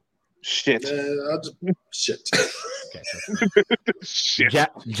terrible? shit. I'll just shit. Okay, so- Shit.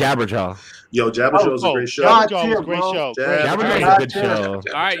 Jabberjaw. Yo, Jabberjaw's a great show. God Jabberjaw was a tier, great bro. show. Jabberjaw. Great. Jabberjaw's God a good tier. show. All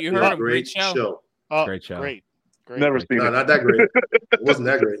right, you heard Yeah, him. Great show. Oh, Great show. Great. Never seen No, it. not that great. It wasn't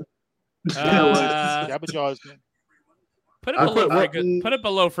that great. Jabberjaw is good. Put it I below put- put it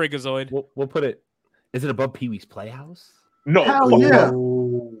below Freakazoid. We'll put it. Is it above Pee Wee's Playhouse? No. Hell fuck yeah.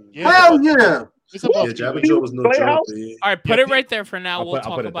 no. Yeah, Hell yeah! It's Yeah, above Jabberjaw was no joke. Playhouse? Man. All right, put it right there for now. I'll We'll put- I'll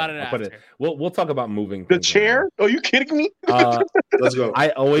talk put it about there. it I'll put after. it. We'll talk about moving. The things chair? Are you kidding me? around. Let's go. I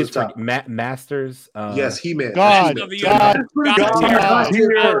always To the top. forget Masters. Yes, He-Man. God, He-Man. God, God tier.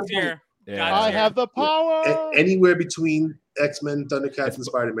 God God tier. Yeah. God I tier. have the power. Anywhere between X-Men, Thundercats, and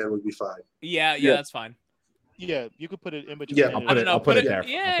Spider-Man would be fine. Yeah, Yeah. that's fine. Yeah, you could put it in between. Yeah, it. I'll I put don't it- know. I'll put it there. I'll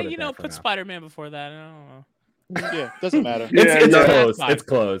Yeah, put it you there know, for put now. Spider-Man before that. I don't know. Yeah, doesn't matter. Yeah, It's yeah. close. Fine. It's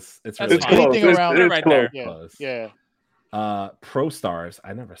close. It's That's really It's fine. close. Anything It's, around it's right close. there. Yeah, close. yeah. Pro Stars.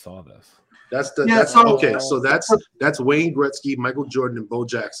 I never saw this. That's the Yeah, that's so- okay. So that's Wayne Gretzky, Michael Jordan, and Bo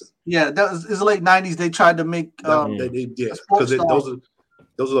Jackson. Yeah, that was. It's the late '90s. They tried to make. Yeah, sports because star.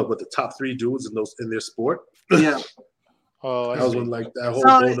 those are what the top three dudes in their sport. Yeah, Oh, I That was see. when like that whole. So,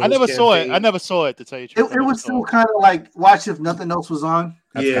 Bo I Knows never saw it. campaign. I never saw it, to tell you the truth. it was still kind of like watch if nothing else was on.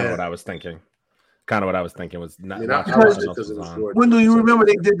 That's kind Yeah. of what I was thinking. Kind of what I was thinking was not. Yeah, not I how watched much it else because was it was on. short. When do you remember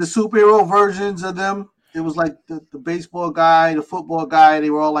they did the superhero versions of them? It was like the baseball guy, the football guy.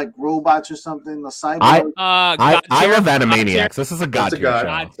 They were all like robots or something. The cyborg. I God tier. love God tier. Animaniacs. This is a god That's a tier god.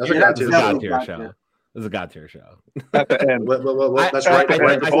 show. That's a Yeah, god This tier is a definitely god tier god show. tier. This is a god tier show. At the end. That's I- right. I-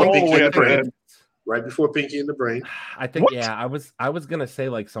 Right I before think- Pinky way and at the the Brain. end. Right before Pinky and the Brain. I think What? yeah. I was gonna say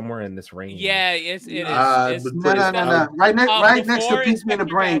like somewhere in this range. Yeah, it is. It's but No, no, no, no. Right next to before Pinky and the Inspector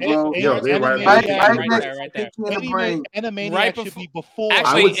Brain, Gadget. bro. Yo, they right Right, Yeah, right right next there, to right there. Pinky and the Brain. Animaniacs Right should before- be before.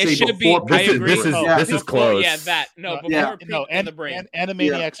 Actually, I would it say should be. before I This is agree. this is Yeah. this is Before- close. Yeah, that. No, before Yeah. Pinky and the Brain.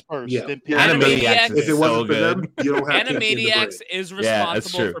 Animaniacs first. Yeah. Then Yeah. Animaniacs If it is wasn't so for them, good. you don't have Pinky and the Brain. Animaniacs is Yeah, that's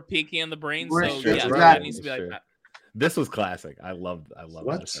responsible true. for Pinky and the Brain, Right, so sure, yeah, right. that needs to be That's like true. that. This was classic. I love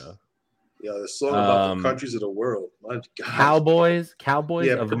What? that show. Yeah, the song about the Um, countries of the world. My God. Cowboys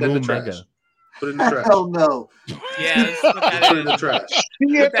Yeah, of put that in the Moon trash. Mega. Put it in the trash. Hell no. Yeah, let's put that Put it in the in. trash. Put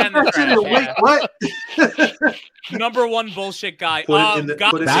that in the That shit trash, is- Wait, yeah. what? Number one bullshit guy. Put it in the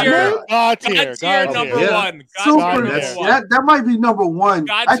God put it in Batman? tier. the God God tier. tier God number tier. Yeah. one. God Super. tier That's- number one. That might be number one.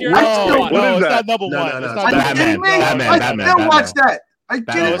 God I tier still, number one. What No, is it's that? not number No, one. no, It's no. not are you number Batman, kidding me? Batman, I Batman, still Batman. watch that. Are you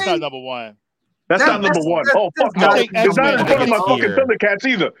No, kidding it's not me? number one. That's That- not number one. that's- Oh, fuck that's no. not- think It's not in X-Men front of my is fucking here. Thundercats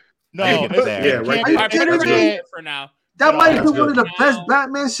either. No, I think it's it's there. Yeah, right can't- there. All right, kidding put it me? right for now. That No, might that's be one of good. the best No.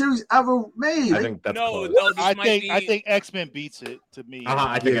 Batman series ever made. I think that's No, close. no, this I might think be. I think X-Men beats it to me.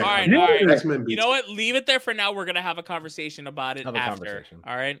 I think Yeah. All right, X-Men. all right. X-Men You beats know what? Leave it there for now. We're gonna have a conversation about it Have a after. conversation.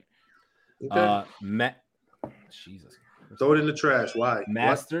 All right. Okay. Jesus. Throw it in the trash. Why?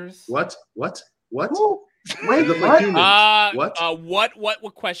 Masters. What? What? What? Who? They Wait, look like what? humans. What?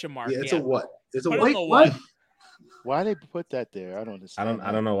 What question mark? Yeah, it's a what? It's a Put it what? in the Wait, what? Why they put that there? I don't understand.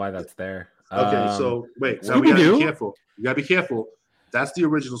 I don't know why that's there. Okay, so wait. Now we gotta Scooby-Doo? be careful. You gotta be careful. That's the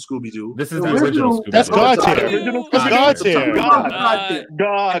original Scooby Doo. This is The the original original- Scooby. That's God Uh, tier. Original That's God God tier. tier. God.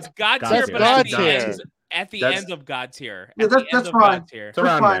 God. It's God God tier, tier. but at God the tier. end, at the That's- end of God tier. Yeah, At the that's end of fine. God tier. It's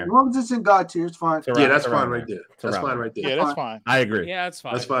around fine. there. As long as it's in God tier, it's fine. It's around- Yeah, that's it's around fine right there. there. It's That's around fine there. right there. Yeah, that's fine. I agree. Yeah, that's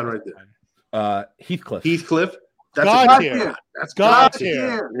fine. That's fine right there. Heathcliff. Heathcliff. That's God a God tier. tier. That's God God tier.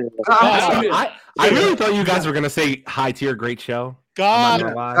 tier. God God. tier. I really thought you guys were gonna say high tier, great show. I'm God, not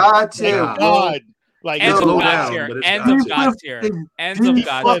gonna lie. God tier. God. bro. God. Like Ends Yo, of slow God down, tier. but it's Ends God of tier. God tier. Ends of The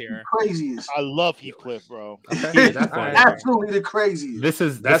God fucking tier. craziest. I love Heathcliff, bro. Yeah, that's fine. Absolutely the craziest. This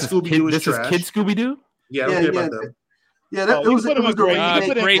is That Scooby-Doo is This is trash. Kid Scooby Doo. Yeah, I don't Yeah, care about yeah. them. Yeah, that Oh, it you was put it him was in the great- remake. you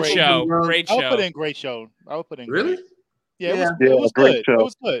put him in Great great show. bro. Great I would put show. in great show. I would put in Really? great. Yeah, Yeah. it was great good. show. It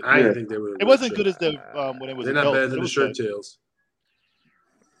was good. I didn't think they were. It wasn't good as the when it was. They're not adult, better but than it the was Shirt good. Tails.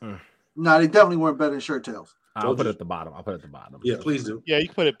 No, they definitely weren't better than Shirt Tails. I'll put it at the bottom. Yeah, please do. Yeah, you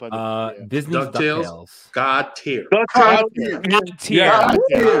can put it. But Disney's DuckTales. DuckTales. God tier. DuckTales. God tier. Yeah.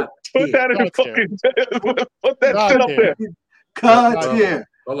 Yeah. Put that in God tier. fucking. Put that God shit up tier. there. God, yeah.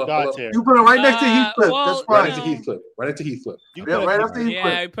 Hold God up. tier. You put it right next to Uh, Heathclip. well, That's Right fine. next to Heathclip. Right next to Heathclip. You Yeah, put it- right after Yeah,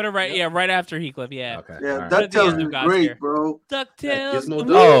 Heathclip. put it right after Heathcliff. Yeah. Okay. Yeah, all right. That- DuckTales Yeah, is God great, tier. bro. DuckTales.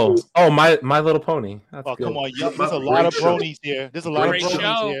 Gizmo Oh, My Little Pony. That's Oh, good. come on. Great There's a lot of show. bronies here. There's a lot of Great bronies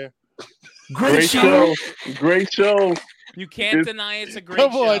show. here. Great show. Great show. You can't It's- deny it's a great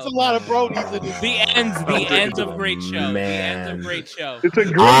Come show. on. It's a lot of bronies in this. The ends of great show. The man. ends of great show. It's a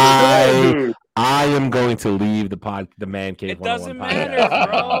great I- show, dude. I am going to leave the Man Cave. It doesn't 101 matter,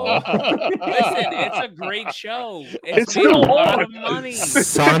 podcast. bro. Listen, it's a great show. It's It's made a still lot on. of money.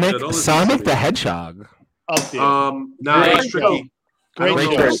 Sonic the Hedgehog. Up there. Nah, Great it's tricky. I Great don't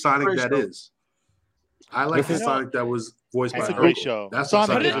know show. which Sonic Great that show. is. I like the Listen- Sonic that was voiced by It's a Urkel. great show. That's what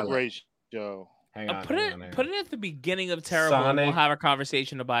Sonic is Sonic I a like. great show. Hang on, Put hang on, hang it on. put it at the beginning of Terrible and we'll Sonic- have a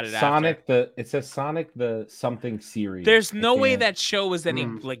conversation about it Sonic after. it says Sonic the something series. There's I no way can't- that show was any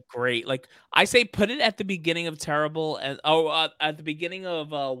like great. Like I say put it at the beginning of Terrible and at the beginning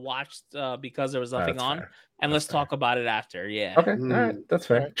of Watched because there was nothing That's on fair. and let's That's fair. talk about it after. Yeah. Okay, Mm. all right, that's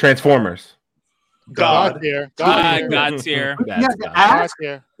fair. Transformers. God tier. God tier. God tier. That's Yeah, God. the God ass.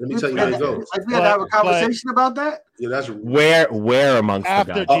 tier. Let me tell you how it goes. Like we had to have a But- conversation about that. Yeah, that's Where amongst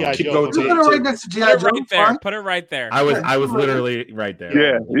After the Oh, gods? G.I. keep Joe. going You to put it right next to Put G.I. it Joe. right there. fine. Put it right there. I was literally right there.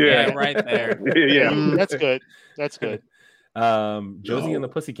 Yeah, Yeah, yeah. right there. Yeah. That's good. That's good. Josie and the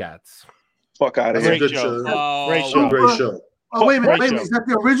Pussycats. Fuck out of That's a here. Great good show. show. Oh, Great show. Great show. Oh, wait a minute. Great Wait a minute. show. Is that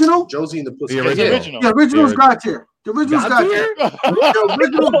the original? Josie and the The Pussycats. It's the original. original. The original's The God tier. The original's God tier. The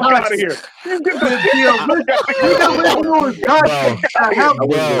original's Fuck God out of tier. here. The original is God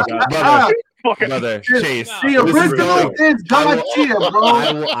tier. Fuck out. Brother, The Chase. original is God tier, bro.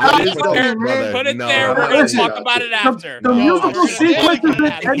 I will Put it there, brother, Put it no, there. I'm We're not gonna Listen, talk about it after. The No, musical we're gonna- sequences in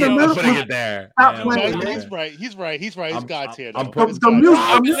the I'm middle. putting it there. Stop Yeah, playing, I'm man. putting it He's right. He's God tier. I'm though. putting- It's The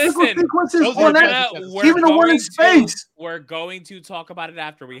God tier. musical Listen, sequences Josie on and that, We're even the one going in space. We're going to talk about it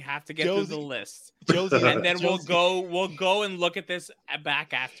after. We have to get through the Josie- list, Josie and then we'll Josie- go and look at this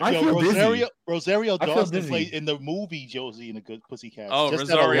back after. I Yo, feel dizzy. Rosario I feel Dawson dizzy. played in the movie Josie and the Good Pussycats. Oh, Just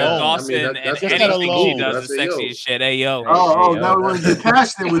that Rosario alone. Dawson I mean, and that's just that anything she alone. does That's is a yo. sexy as shit. Hey yo, Oh, Hey, now yo. we want to get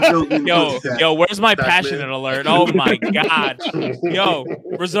passionate with Josie. yo, where's my Pac-Man. passionate alert? Oh my god, yo,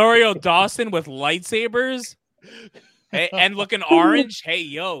 Rosario Dawson with lightsabers and looking orange. Hey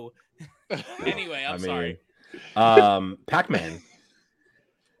yo. Anyway, I'm sorry. Pac-Man.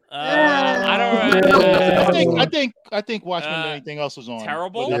 I don't. I think Watchmen and Uh, anything else was on.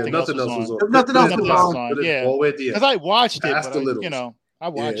 Terrible? But Yeah, nothing else was on. Nothing else was on. on. Put it Yeah. all the way at the end. Because I watched it, Past but the I littles.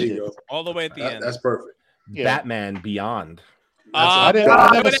 watched there you it. go. all the way at the end. That's perfect. Yeah. Batman Beyond. I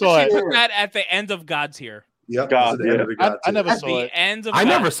never would saw actually it. put that at the end of God's here. Yep. God, that's the end yeah. of the I God never tier. At saw the it. end of I God-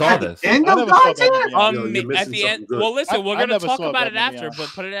 never saw this. End I of never saw God tier? Batman Beyond. Yo, you're at missing the end. something good. Well, listen, we're I gonna never talk saw about it Batman after, Beyond. but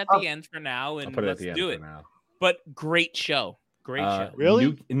put it at the end for now, I'll and put it at let's the end do for it. now. But great show, great show.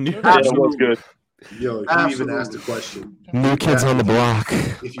 Really? New Yeah, that was good. Yo, you even Absolutely. asked the question. New Kids on the Block.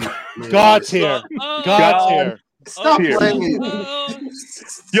 If you God tier. Oh, God tier. Stop Tier. playing it. oh,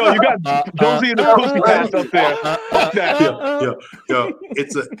 Yo, you got Josie and the Pussycats up there. Fuck that. Yo,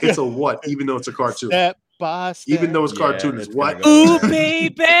 it's a what? Even though it's a cartoon. Step by step. Even though it's Yeah, cartoon, it's it's what? gonna Ooh, go.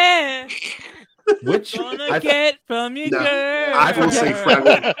 baby, Which gonna get from you, Nah, girl. I will say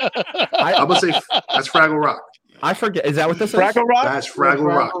Fraggle. I'm gonna say that's Fraggle Rock. I forget. Is that what this is? Fraggle Rock? That's Fraggle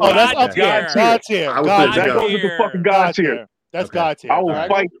Rock. Oh, that's God up here. tier. God tier. I would God put That tier. Yeah. goes with the fucking God tier. That's Okay. God tier. I will Alright?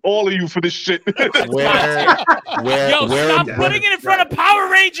 fight all of you for this shit. Where? Yo, stop Yeah. putting it in front of Power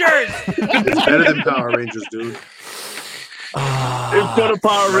Rangers. It's better than Power Rangers, dude. In front of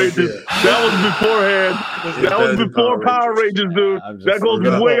Power Right Rangers. there. That was beforehand. It's That better was than before Power Rangers, dude. I'm just- That goes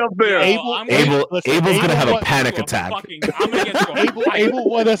Yeah. way up there. Abel- I'm Abel, Listen, Abel's gonna have a Abel- panic I'm attack. gonna get to a Abel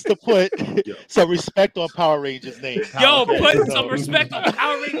want us to put Yo. some respect on Power Rangers' name. Yo, Okay, put so- some respect on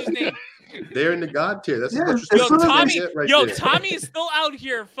Power Rangers' name. They're in the God tier. That's Yeah, what as you're soon as Tommy, shit right yo, there. Tommy is still out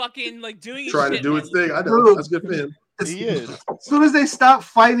here fucking like doing his Trying to shit, do man. its thing. I know. Dude. That's good for him. He is. As soon as they stop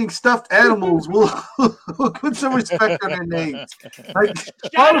fighting stuffed animals, we'll put some respect on their names. Like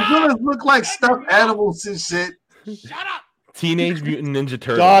all the villains look like stuffed animals and shit. Shut up. Teenage Mutant Ninja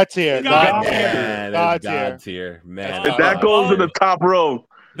Turtles. God tier. God God tier. Man, God that's God tier. Man, If That goes in the top row.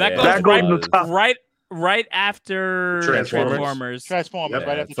 That Yeah, goes that goes right, in the top. right after Transformers? Transformers. Transformers, Yep.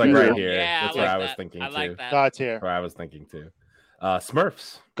 right Yeah, after it's like right Transformers. here. Yeah, That's I what like I was that. thinking I too. like that. God tier. Where I was thinking too.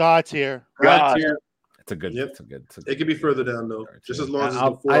 Smurfs. God tier. God. tier. It's a good. Yep. It's a good. It could be further down though, just as long as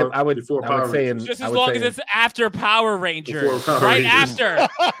it's I would before Power say Rangers. Just I as would long say as it's after Power Rangers. Before Power Right Rangers. after.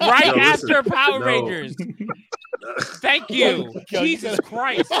 Right No, listen, after Power no. Rangers. Thank you. Yo, Jesus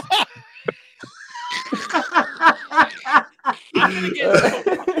Christ. I'm gonna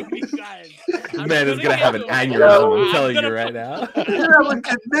get you guys. I'm man is gonna have an get aneurysm. I'm I'm telling gonna you right now. You have a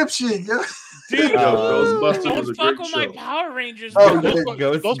conniption, yo. Dude, Ghostbusters don't was a fuck great with my show. Power Rangers. Oh, bro. yeah.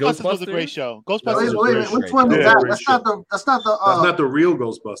 Ghostbusters was a great show. That was Wait, Ghostbusters. a wait a great minute. Which show. one is Yeah, that? great That's show. not the. That's not the. That's not the real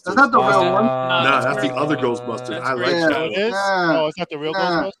Ghostbusters. That's not the real one. Nah, that's the great. other Ghostbusters. That's I great like Oh, show. it is? Yeah. Oh, it's not the real Yeah.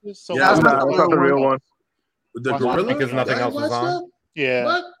 Ghostbusters? So Yeah, That's it's not Nah, the it's not the real real one. With the Watch gorilla. Because nothing Y'all else was watch on. that? yeah.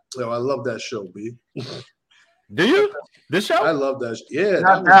 What? Yo, I love that show, B. Do you? This show? I love that. Yeah,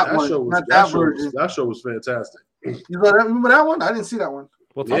 Not that that one. show was Not that that show was, version. that show was fantastic. Remember that one? I didn't see that one.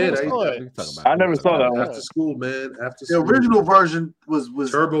 Well, Yeah, talk they- about it. they- We can talk about I it. never saw that one. After school, man. After The school. original version was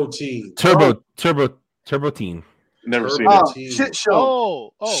Turbo Teen. Turbo Teen. Never seen Turbo it. Teen. shit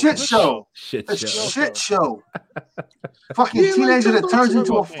show. Shit Shit show. Shit It's show. shit show. Fucking Yeah, like teenager that Turbo turns Teen.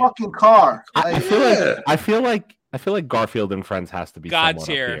 into a Turbo fucking car. I Like, feel like Garfield and Friends has to be God somewhat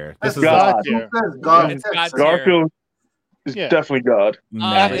tier. up here. that's This is God. God. tier. That's God. It's That's God it. tier. Garfield is Yeah. definitely God.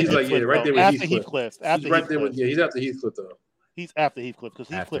 mad. He's like, yeah, right there with After Heathcliff. Heathcliff. After He's right there with Heathcliff. he's after Heathcliff though. He's after Heathcliff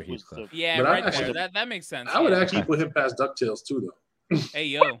because After Heathcliff was the Heathcliff. Yeah, But I right actually- there. That makes sense. I would yeah. actually put him past DuckTales too though. Hey,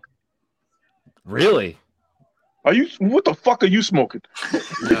 yo. Really? Are you? What the fuck are you smoking?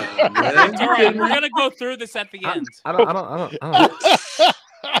 Nah, man. It's all right. We're gonna go through this at the end. I don't.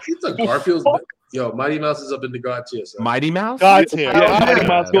 He took Garfield's. Yo, Mighty Mouse is up in the God tier. son. Mighty Mouse? God tier. Yeah, Mighty yeah.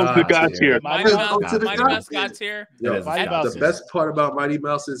 Mouse goes to God tier. Mighty Let's Mouse, go to the Mighty God Mouse tier. got here. Yo, It is Mighty God Mouse the is- tier. best part about Mighty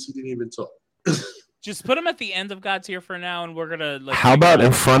Mouse is he didn't even talk. Just put him at the end of God tier for now, and we're gonna. Like, How about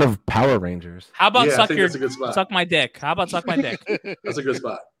in front of Power Rangers? How about Yeah, I suck think your that's a good spot. suck my dick? How about suck my dick? That's a good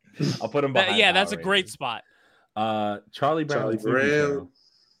spot. I'll put him behind. Yeah, that's a Power great Rangers. spot. Charlie Brown. Charlie and Susie Brown.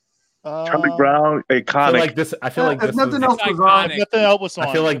 Show. Charlie Brown, I feel iconic. like this. I feel like If this. nothing Is, else was iconic. on. Nothing else was on.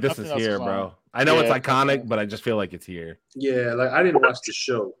 I feel like this Nothing is else here, was on. bro. I know it's Yeah, iconic, but I just feel like it's here. Yeah, like I didn't watch the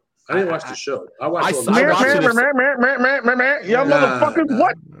show. I didn't watch the show. I watched all the I Meh, watched meh, it as- meh, meh, meh, meh, meh. Y'all Nah, motherfuckers, nah.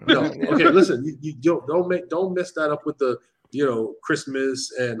 what? No, okay, listen. You don't mess that up with the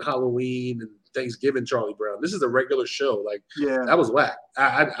Christmas and Halloween and Thanksgiving Charlie Brown. This is a regular show. Like Yeah, that was whack.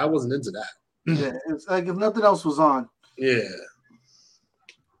 I wasn't into that. yeah. It's like if nothing else was on. Yeah.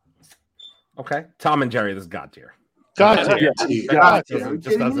 Okay, Tom and Jerry. This is God tier. God Yeah. tier. Yeah. God Just tier. Are you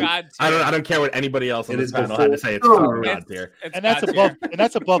doesn't- kidding me? God I tier. don't care what anybody else on It this is panel had to say. It's before- God tier. It's And that's God above tier. and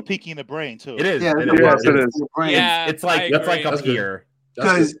that's above peaking the brain too. It is. Yeah, It it's is. Yes, above it is. your brain. Yeah, It's like I it's like agree. up That's good. here.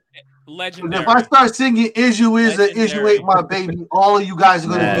 Because Legendary. if I start singing "Is You Is a Is You Legendary. Ain't My Baby," all of you guys are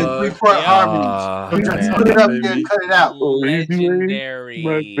gonna Man. be in 3-part Yeah. harmonies. Just Man. put it up there Baby. and cut it out. Legendary.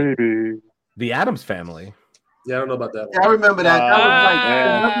 My baby. The Addams Family. Yeah, I don't know about that Yeah, one. I remember that. That was like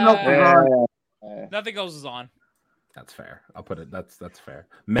Yeah. nothing else was on. Nothing else is on. That's fair. I'll put it. That's fair.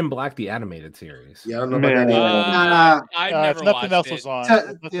 Men Black, the animated series. Yeah, I don't know about that. Man. either. Nah. I've If never nothing watched else it. was on.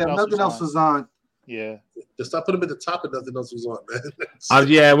 Yeah, nothing else was on. Yeah. Just stop putting them at the top and nothing else was on, man.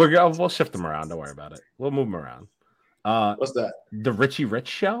 Yeah, we'll shift them around. Don't worry about it. We'll move them around. What's that? The Richie Rich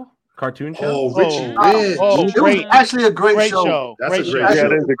show, cartoon show. Oh, Richie Oh, Rich. oh, It was great. actually a great Great show. show. That's Great a show. great Yeah, show.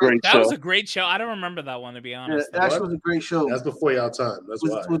 it is a great That show. was a great show. I don't remember that one to be Yeah, honest. that was a great show. That's before y'all time. That's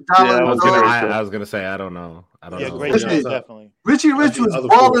why. With Dollar Yeah, it I was was Dollar. great. I was gonna say I don't know. I don't Yeah, know. great Listen, show, definitely. Richie Rich That's the was other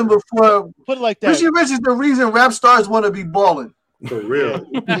balling four. before. Put it like that. Richie Rich is the reason rap stars want to be balling. For real.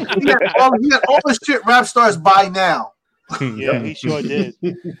 He got all the shit rap stars by now. Yeah, he sure did.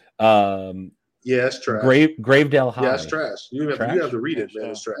 Yeah, it's trash. Gravedale High. Yeah, it's trash. You have to read it, Trash.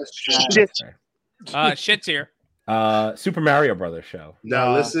 man. It's trash. Shit. Shit tier. Super Mario Brothers show. Now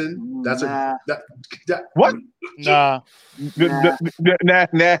Nah. listen, that's Nah. that What? Nah. Nah,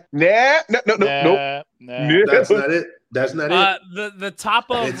 no, nope. Nah. that's not it. That's not it. The top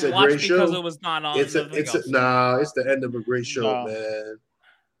of It's a watch great because show. it was not on. It's nothing else. it's the end of a great show, No. man.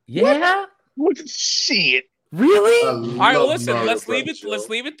 Yeah. What? Shit. Really? All right, well, listen. Let's leave it. Let's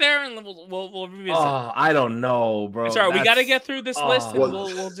leave it there, and we'll revisit. Oh, I don't know, bro. It's all right. We got to That's- get through this oh. list, and What?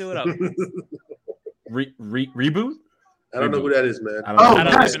 we'll do it up. Reboot. I don't know who that is, man. I Oh, don't I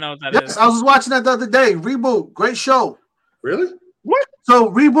know. don't yes. even know what that Yes, is. I was watching that the other day. Reboot, great show. Really?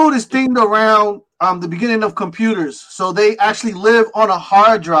 So Reboot is themed around the beginning of computers. So they actually live on a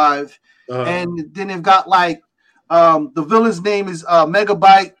hard drive, Uh-huh. and then they've got like the villain's name is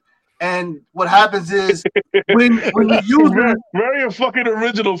Megabyte. And what happens is when you use Very, very fucking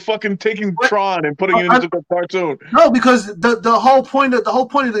original. Fucking taking What? Tron and putting it into a cartoon. no, because the whole point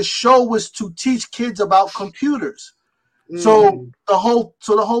of the show was to teach kids about computers. Mm. So the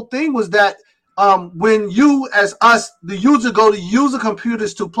whole thing was that when you, as us, the user, go to user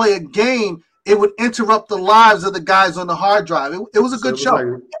computers to play a game, it would interrupt the lives of the guys on the hard drive. It was a good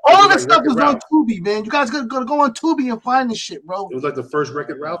show. All of this stuff was on Tubi, man. You guys gotta go on Tubi and find this shit, bro. It was like the first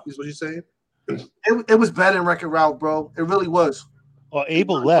Wreck-It Ralph, is what you're saying? It was better than Wreck-It Ralph, bro. It really was. Well,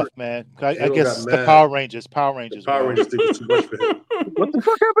 Abel left, man. I Abel guess got it's the mad. Power Rangers. Power Rangers. Power man. Rangers think it's too much for him. What the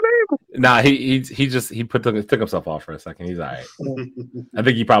fuck happened to Abel? Nah, he took himself off for a second. He's all right. I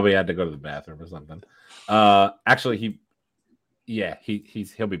think he probably had to go to the bathroom or something. Actually,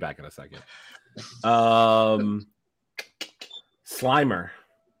 he'll be back in a second. Slimer.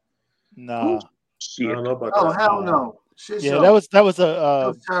 Nah. I don't know about Oh that. hell no! Shit Yeah, show. that was That a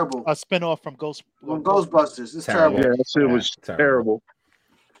was terrible. spinoff from From Ghostbusters, it's Terrible. terrible. Yeah, that shit was terrible.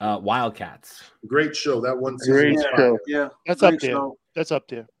 Wildcats. Great show. That one season Great was show. fire. Yeah, That's great up there. show. That's up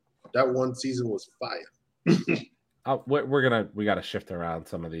there. That one season was fire. We got to shift around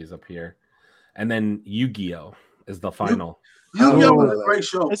some of these up here, and then Yu-Gi-Oh is the final. Yu-Gi-Oh was a great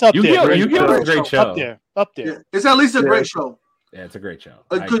show. It's up Yu-Gi-Oh, there. Yu-Gi-Oh is a great show. Up there. Up there. Yeah, it's at least a Yeah. great show. Yeah, it's a great show.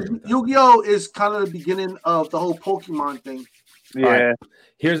 I Because agree with that. Yu-Gi-Oh is kind of the beginning of the whole Pokemon thing. Yeah. All right.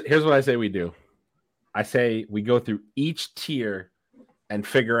 Here's what I say we do. I say we go through each tier and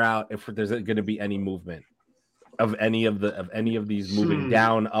figure out if there's going to be any movement of any of these moving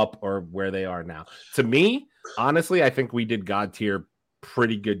down, up, or where they are now. To me, honestly, I think we did God tier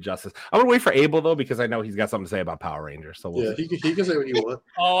pretty good justice. I'm gonna wait for Abel though because I know he's got something to say about Power Rangers. So we'll Yeah, see. he can say what he wants.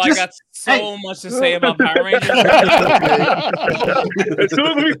 Oh, I Just- got so much to say about Power Rangers. As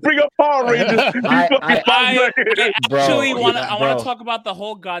soon as we bring up Power Rangers, he fucking I Bro, actually want to. yeah, I want bro. to talk about the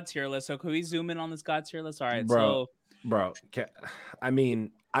whole God tier list. So can we zoom in on this God tier list? All right, Bro. Bro, I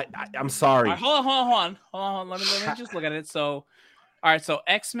mean, I'm sorry. All right, hold on. Let me just look at it. So, all right. So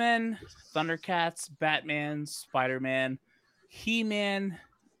X-Men, Thundercats, Batman, Spider-Man, He-Man,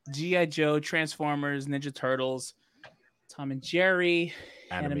 G.I. Joe, Transformers, Ninja Turtles, Tom and Jerry,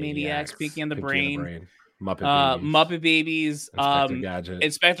 Animaniacs, Pinky and the Brain, Muppet Babies, Inspector Gadget.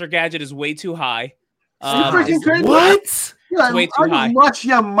 Inspector Gadget is way too high. You freaking crazy? What? Yeah, way too I high. lost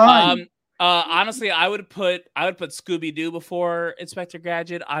your mind. Honestly, I would put Scooby Doo before Inspector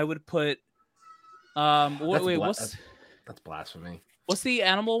Gadget. I would put That's blasphemy. what's the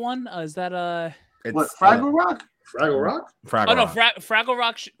animal one? Is that It's, What, Fraggle Rock? Fraggle Rock? Fraggle Oh no, Rock. Fraggle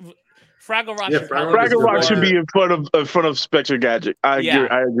Rock. Fraggle Rock. Yeah, should Fraggle probably Rock is Fraggle Rock good. should be in front of Spectre Gadget. I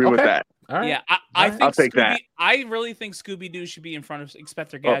agree with Okay. that. All right. Yeah, I All right. think I'll take that. I really think Scooby Doo should be in front of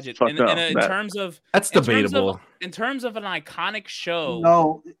Inspector Gadget. fuck in no, that- terms of That's in terms of- debatable. in terms of an iconic show.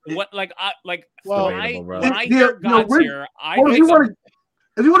 No. What when debatable, bro. I The- hear the God ori- tier, I Well, if think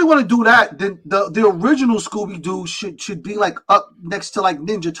you really want to do that, then the original Scooby Doo should be like up next to like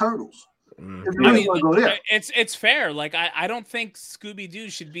Ninja Turtles. Mm. If you I really mean, want to go there, it's fair. Like I don't think Scooby Doo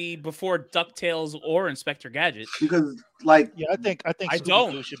should be before DuckTales or Inspector Gadget. because like Yeah, I think I Scooby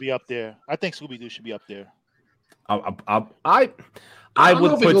don't. Doo should be up there. I think Scooby Doo should be up there. I don't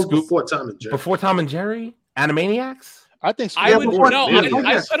would know if it put goes Scoop before Tom and Jerry. before Tom and Jerry. Animaniacs. I think I Scooby would Doo before- no. yeah, I right put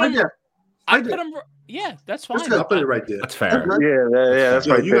there, him. right there. I Right put there. him. Yeah, that's That's fine. good. I'll put it right there. That's fair. Yeah, that's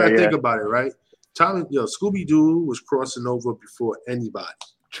Yo, right you there. gotta Yeah. think about it, right? Scooby Doo was crossing over before anybody.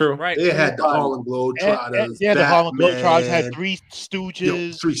 True. Right. They had the Harlem And, Globetrotters. the Harlem Batman, Globetrotters had Three yo,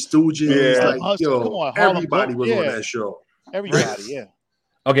 Stooges. Three Stooges. Yeah. Like, yo, Come on, Harlem everybody was on Globe- that show. Everybody, yeah.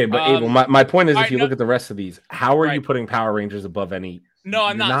 Okay, but Um, Abel, my point is, all if right, you no- look at the rest of these, how are you Right. putting Power Rangers above any? No,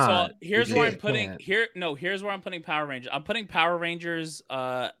 I'm You're not. So here's You where I'm can't. putting here's where I'm putting Power Rangers. I'm putting Power Rangers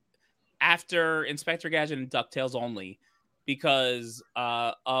after Inspector Gadget and DuckTales only because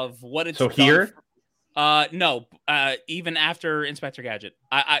of what it's So done here? no, even after Inspector Gadget.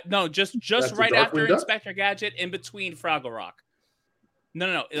 No, just That's right the after Darkwing Duck? Inspector Gadget, in between Fraggle Rock.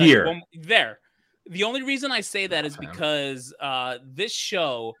 No. Here. There. The only reason I say that is Okay. because this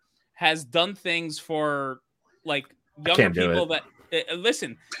show has done things for like younger Can't do people that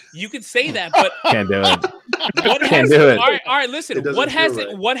listen. You could say that, but Can't do it. what Can't has do it. All right. Listen. It doesn't What has feel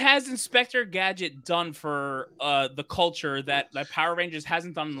right. what has Inspector Gadget done for the culture that Power Rangers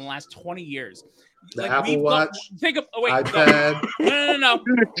hasn't done in the last 20 years? The Apple we've Watch, think of no. iPad. No.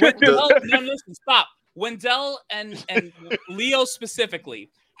 Wendell, no, listen, stop. Wendell and Leo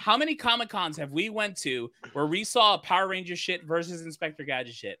specifically. How many Comic Cons have we went to where we saw Power Ranger shit versus Inspector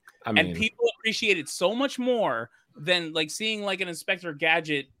Gadget shit, I mean, and people appreciate it so much more than like seeing like an Inspector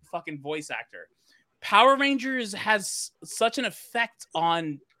Gadget fucking voice actor? Power Rangers has such an effect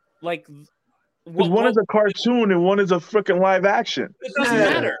on like Because one is a cartoon and one is a freaking live action. It doesn't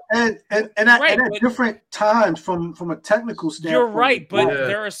matter. And at different times from a technical standpoint. You're right, but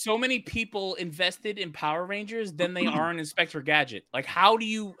there are so many people invested in Power Rangers than they are in Inspector Gadget. Like, how do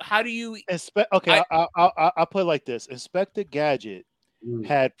you? Okay, I'll put it like this: Inspector Gadget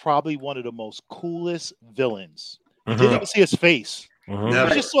had probably one of the most coolest villains. You didn't even see his face. You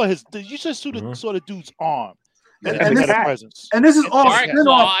just saw saw the dude's arm. And this is all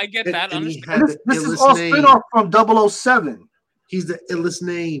spin-off. I get that. This is all spin-off from 007. He's the illest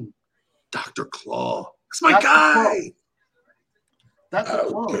name. Dr. Claw. That's my guy.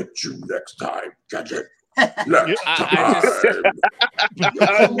 I'll get you next time, Gadget.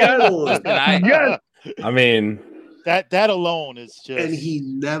 I mean, that alone is just. And he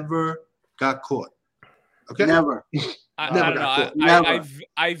never got caught. Okay, never. I don't know.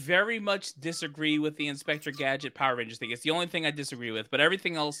 I very much disagree with the Inspector Gadget Power Rangers thing. It's the only thing I disagree with, but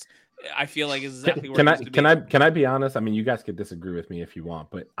everything else I feel like is exactly where it needs to be. Can I be honest? I mean, you guys could disagree with me if you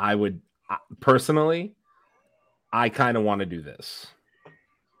want, but I would personally, I kind of want to do this.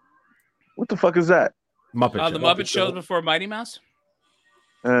 What the fuck is that? Muppet Show. The Muppet Shows before Mighty Mouse.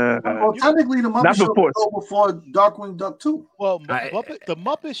 Well, technically, the Muppet Show was before Darkwing Duck 2. Well, the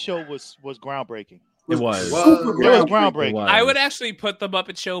Muppet Show was groundbreaking. It was groundbreaking. I would actually put the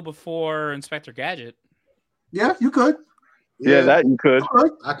Muppet Show before Inspector Gadget. Yeah, you could. Yeah, that you could.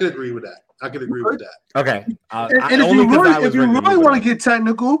 I could agree with that. Okay. And if you really want to get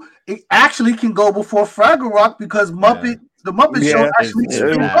technical, it actually can go before Fraggle Rock because the Muppet Show actually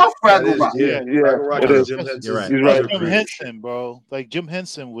spins off Fraggle Rock. Fraggle Rock is Jim Henson. You're right. He's right. Jim Henson, bro. Like Jim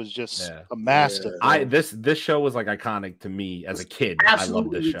Henson was just a master. This show was like iconic to me as a kid.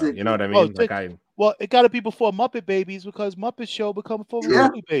 Absolutely I love this show. You know what I mean? Well, it got to be before Muppet Babies because Muppet Show become before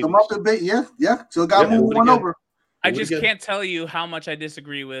Muppet Babies. The Muppet Babies, yeah. So it got moved one over. I just can't tell you how much I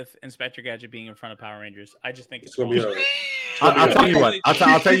disagree with Inspector Gadget being in front of Power Rangers. I just think it's gonna be all right. I'll tell you what.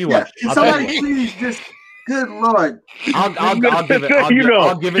 I'll tell you what. Can somebody please just, good Lord. I'll give it. I'll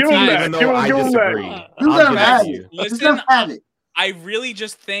give it to you, even though I disagree. You let him have it. Listen, I really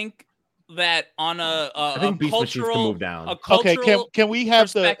just think that on a cultural can we have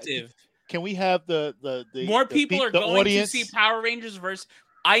perspective? Can we have the more people are going audience? to see Power Rangers versus?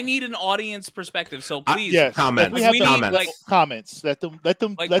 I need an audience perspective, so please comment. We need comments. Let them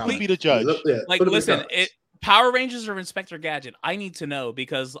be the judge. Listen, Power Rangers or Inspector Gadget. I need to know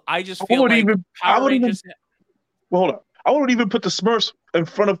because I just feel Power Rangers. Hold on. I wouldn't even put the Smurfs in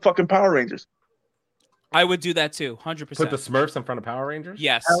front of fucking Power Rangers. I would do that too, 100%. Put the Smurfs in front of Power Rangers?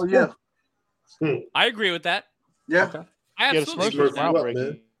 Yes. Hell yeah. I agree with that. Yeah. Okay. I absolutely agree with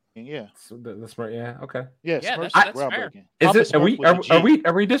that. Yeah. So the Smurf, yeah, okay. Yeah, that's fair. Are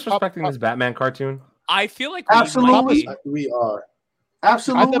we disrespecting this Batman cartoon? I feel like absolutely we are.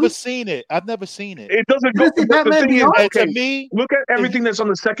 Absolutely. I've never seen it. It doesn't go. Batman Beyond? To me, look at everything that's on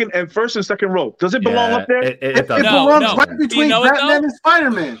the first and second row. Does it belong up there? It belongs right between Batman and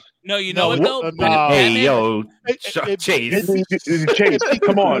Spider-Man. No, you know what though? Hey, yo, Chase. Chase,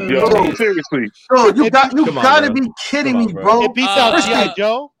 come on, yo. Seriously. Bro, you got to be kidding me, bro. It beats out G.I.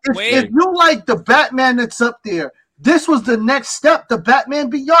 Joe. If you like the Batman that's up there, this was the next step. The Batman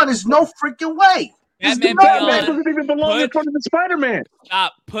Beyond is no freaking way. Batman Beyond doesn't even belong in front of the Spider-Man.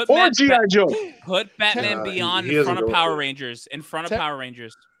 Or G.I. Joe. Put Batman Beyond in front of Power Rangers. In front of Power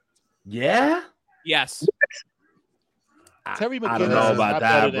Rangers. Yeah? Yes. I don't know about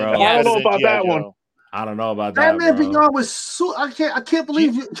that, bro. I don't know about that one. I don't know about that. Batman Beyond was so. I can't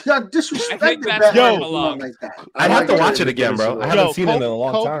believe you got disrespected Batman Beyond like that. I'd have to watch it again, bro. I haven't seen it in a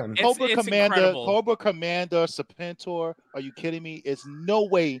long time. Cobra Commander, Serpentor. Are you kidding me? It's no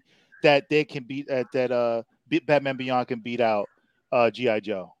way that they can beat that Batman Beyond can beat out G.I.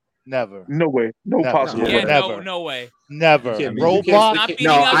 Joe. Never. No way. No possible. Yeah, never. No way. Never. Robot.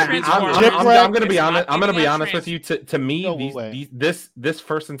 I'm gonna be honest. I'm gonna be honest with you. To me, this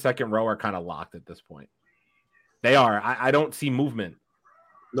first and second row are kind of locked at this point. They are. I don't see movement.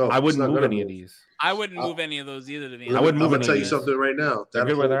 No, I wouldn't move any of these. I wouldn't move any of those either. To me, I wouldn't move. I'm gonna tell you something right now.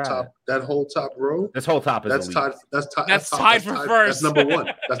 That whole top row. This whole top is elite. That's tied for first. That's number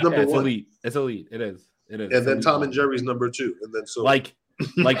one. That's number one. Elite. It's elite. It is. And then Tom and Jerry's number 2. And then so like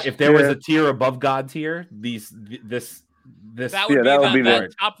if there was a tier above God tier, this that would be there.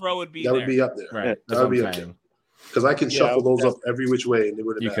 Top row would be that would be up there. Right. That would be up there. Because I can shuffle those up every which way, and it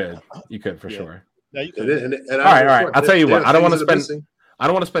wouldn't matter. You could for sure. No, you could. All right. I'll tell you what. I don't want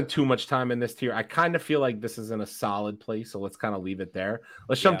to spend too much time in this tier. I kind of feel like this is in a solid place, so let's kind of leave it there.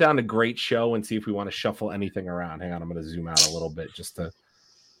 Let's jump down to great show and see if we want to shuffle anything around. Hang on, I'm going to zoom out a little bit just to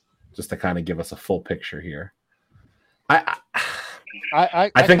kind of give us a full picture here.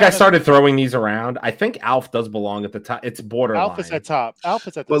 I think I started throwing these around. I think Alf does belong at the top. It's borderline. Alf is at top. Alf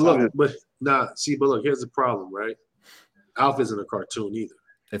is at the top. But look, here's the problem, right? Alf isn't a cartoon either.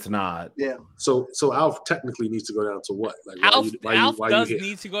 It's not. Yeah. So Alf technically needs to go down to what? Like Alf does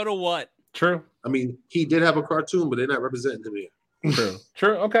need to go to what? True. I mean, he did have a cartoon, but they're not representing him here. True.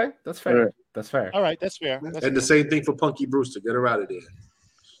 True. Okay, that's fair. Right. That's fair. All right, that's fair. The same thing for Punky Brewster. Get her out of there.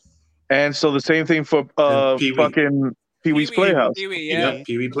 And so the same thing for fucking Pee-wee's Playhouse.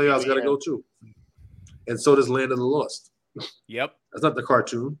 Pee-wee Playhouse got to go too. And so does Land of the Lost. Yep. That's not the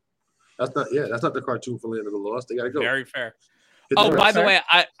cartoon. That's not the cartoon for Land of the Lost. They got to go. Very fair. By the way,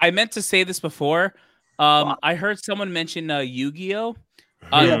 I meant to say this before. I heard someone mention Yu-Gi-Oh!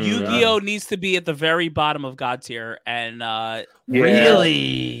 Yu-Gi-Oh! Needs to be at the very bottom of God tier, and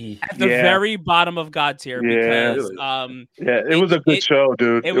really at the very bottom of God tier because it was a good show,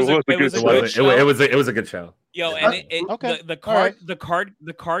 dude. It was a good show. It was a good show. Yo, and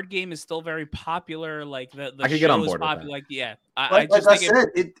the card game is still very popular. Like the I could show get on is board popular. with that.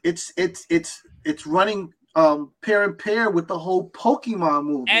 It's running pair in pair with the whole Pokemon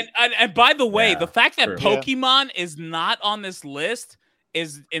movie. And by the way, the fact that Pokemon is not on this list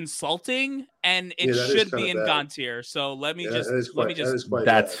is insulting, and it should be in God tier. So let me just.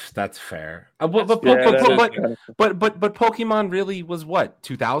 That's fair. But Pokemon really was what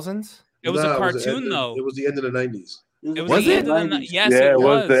 2000s. It was a cartoon though. It was the end of the 90s. Was it? Yes, it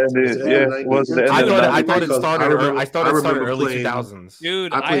was. I thought it started early 2000s.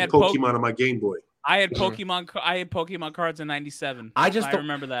 Dude, I played Pokemon on my Game Boy. I had Pokemon cards in '97. I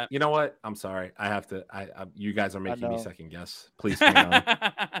remember that. You know what? I'm sorry. I have to. You guys are making me second guess. Please.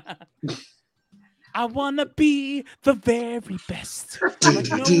 I wanna be the very best, like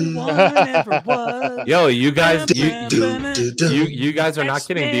no one ever was. Yo, you guys, you guys are not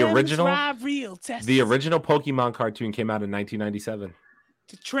kidding. The original Pokemon cartoon came out in 1997.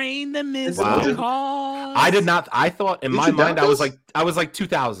 To train them is the cause. I did not. I thought in my mind I was like 2000. I was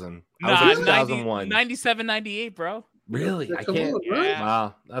like 2001. 97, 98, bro. Really? I can't. Yeah.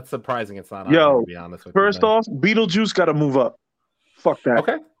 Wow, that's surprising. It's not. Yo, to be honest with first off, Beetlejuice got to move up. Fuck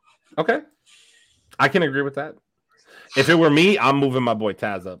that. Okay. I can agree with that. If it were me, I'm moving my boy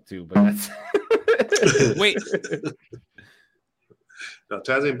Taz up too. But that's wait. No,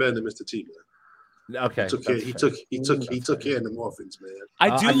 Taz ain't better than Mr. T, man. Okay. He took care of them orphans, man.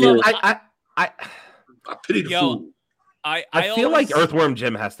 I pity the fool. I feel like Earthworm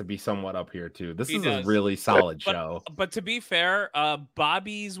Jim has to be somewhat up here too. This is a really solid show. But to be fair,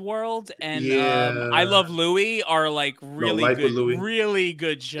 Bobby's World and I Love Louie are like really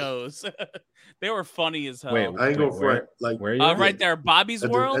good shows. They were funny as hell. Wait, I ain't going for it. Like where are you? Right there, Bobby's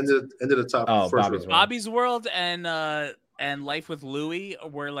World. End of the top. Oh, Bobby's World and Life with Louie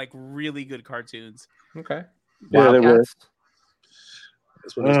were like really good cartoons. Okay. Yeah, they were.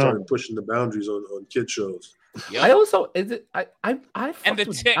 That's when they started pushing the boundaries on kid shows. Yep. I also I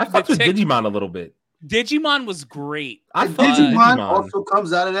fucked with Digimon a little bit. Digimon was great. Digimon also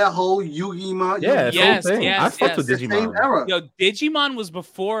comes out of that whole Yu-Gi-Oh! Yes. I fucked with Digimon. Yo, Digimon was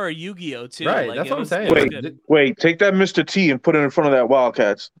before Yu-Gi-Oh! Too. Right, like, that's what I'm saying. Wait, take that Mr. T and put it in front of that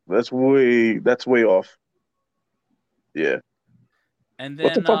Wildcats. That's way off. Yeah. And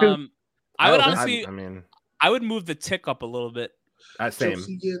then I would honestly, I would move the Tick up a little bit. Same.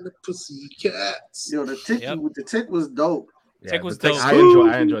 The Pussycats. Yo, the Tick was dope. Yeah, Tick was dope.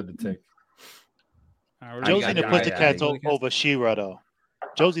 I enjoyed the Tick. Josie and the Pussycats over She-Ra though.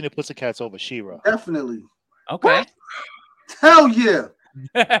 Josie and the Pussycats over She-Ra. Definitely. Okay. What? Hell yeah.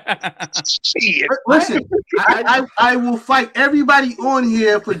 Listen, I will fight everybody on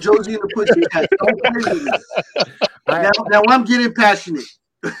here for Josie and the Pussycats. Don't play with me. Now I'm getting passionate.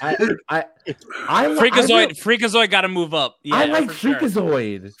 Freakazoid got to move up. Yeah, I like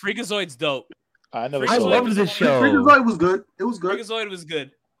Freakazoid. Sure. Freakazoid's dope. I love this show. Freakazoid was good. It was good. Freakazoid was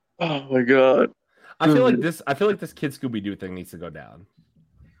good. Oh my god. I feel like this Kid Scooby Doo thing needs to go down.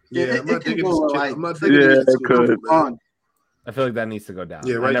 Yeah, it could go right. It could. I feel like that needs to go down.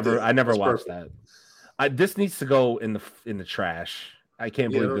 Yeah, right. I never watched that. This needs to go in the trash. I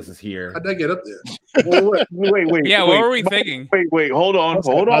can't believe this is here. How'd that get up there? Wait. Yeah, what were we thinking? Wait, hold on.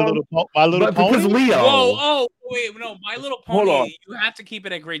 My Little Pony. Because Leo. Oh, wait, no, My Little Pony. You have to keep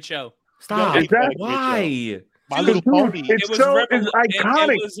it a great show. Stop. Exactly. Why? My Little Pony. It's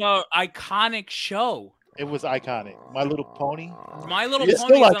iconic. It was an iconic show. It was iconic. My Little Pony. My Little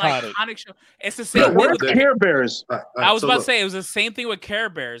Pony is an iconic show. It's the same thing with Care Bears. I was about to say it was the same thing with Care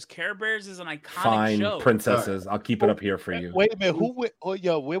Bears. Care Bears is an iconic show. Princesses. I'll keep it up here for you. Wait a minute.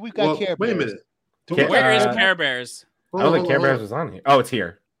 Where we got Care Bears? Wait a minute. Where is Care Bears? I don't think Care Bears was on here. Oh, it's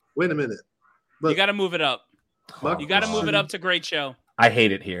here. Wait a minute. You got to move it up. You got to move it up to great show. I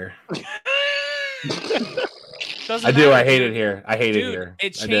hate it here. I do. I hate it here. I hate it here.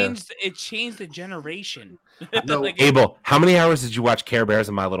 It changed. It changed the generation. No, Abel, how many hours did you watch Care Bears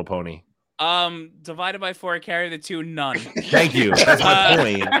and My Little Pony? Divided by 4, carry the 2, none. Thank you. That's my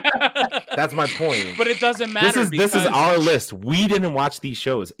point. That's my point. But it doesn't matter. This is our list. We didn't watch these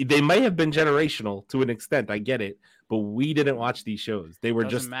shows. They may have been generational to an extent. I get it, but we didn't watch these shows. They were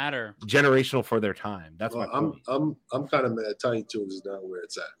just generational for their time. That's my point. I'm kind of mad. Tiny Toons is not where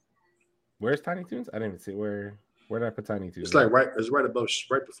it's at. Where's Tiny Toons? I didn't even see where. Where did I put Tiny Toons? It's like it's right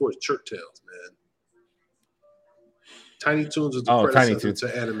before Chirp Tales, man. Tiny Toons is the predecessor to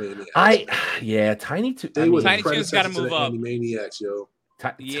Animaniacs. Tiny Toons. Tiny Toons got to move up. Animaniacs, yo.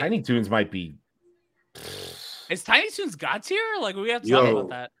 Tiny Toons might be. Is Tiny Toons God tier? Like we have to talk about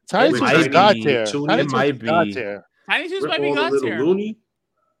that. Tiny Toons is God tier. It might be. Tiny Toons might be God tier. Looney.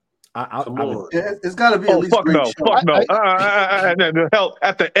 Come on. It's got to be at least fuck no. Fuck no. Hell,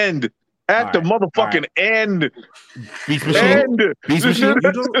 at the end. At the motherfucking end. Beast Machine. Beast Machine.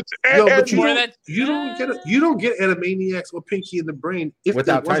 You don't get Animaniacs or Pinky in the Brain if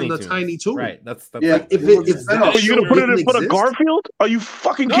without it wasn't a Tiny Toon. Right. That's like, are you gonna put it in front of Garfield? Are you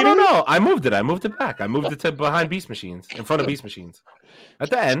fucking kidding? No. I moved it back. I moved it to behind Beast Machines, in front of Beast Machines.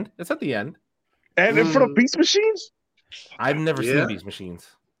 At the end. It's at the end. And in front of Beast Machines? I've never seen Beast Machines.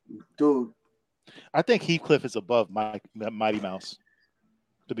 Dude. I think Heathcliff is above Mighty Mouse,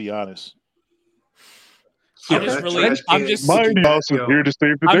 to be honest. I'm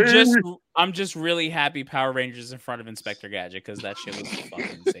just really happy Power Rangers in front of Inspector Gadget because that shit was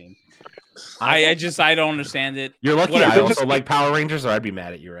fucking insane. I don't understand it. You're lucky. I also like Power Rangers, or I'd be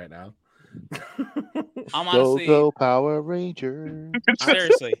mad at you right now. I'm honestly go Power Ranger.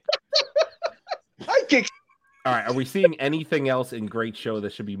 Seriously. All right, are we seeing anything else in Great Show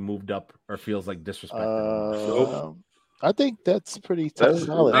that should be moved up or feels like disrespect? I think that's pretty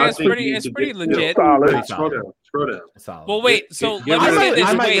solid. It's pretty legit. Solid. Well, wait. So let me say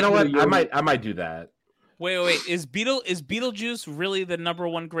this. You know what? I might do that. Wait. Is Beetlejuice really the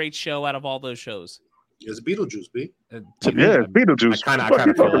 #1 great show out of all those shows? It's Beetlejuice, B. Beetlejuice. I kind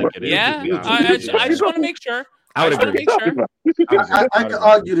of feel like it is. Yeah, I just want to make sure. I would agree. I can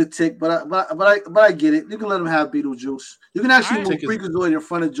argue the tick, but I get it. You can let them have Beetlejuice. You can actually move Freakazoid in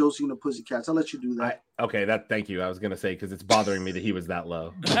front of Josie and the Pussycats. I'll let you do that. Thank you. I was gonna say because it's bothering me that he was that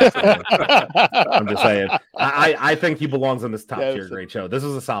low. I'm just saying. I think he belongs on this top tier great show. This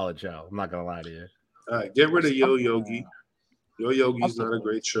was a solid show. I'm not gonna lie to you. All right, get rid of Yo Yogi. Yo Yogi's not a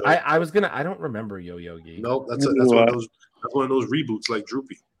great show. I don't remember Yo Yogi. Nope, that's one of those reboots like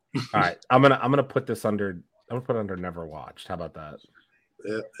Droopy. All right, I'm gonna put this under. I'm gonna put it under Never Watched. How about that?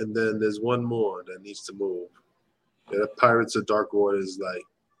 Yeah, and then there's one more that needs to move. Yeah, Pirates of Dark Water is like.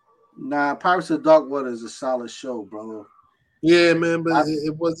 Nah, Pirates of Dark Water is a solid show, bro. Yeah, man, but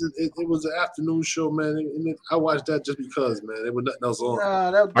it wasn't. It was an afternoon show, man. And I watched that just because, man. There was nothing else on.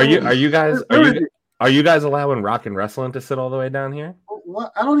 Are you guys allowing Rock and Wrestling to sit all the way down here?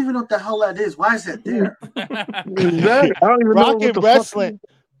 What? I don't even know what the hell that is. Why is that there? I don't even Rock know and Wrestling.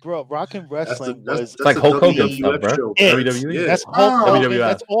 Bro, Rock and Wrestling it's like Hulk Hogan stuff, bro. WWE. Yeah. That's Hulk Hogan.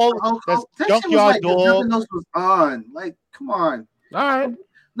 That's all. That's Junkyard Dog. Nothing else was on. Like, come on. All right.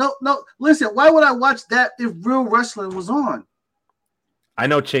 No. Listen, why would I watch that if real wrestling was on? I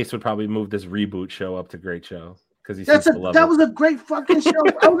know Chase would probably move this reboot show up to Great Show because that was a great fucking show.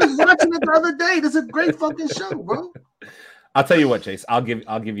 I was just watching it the other day. That's a great fucking show, bro. I'll tell you what, Chase. I'll give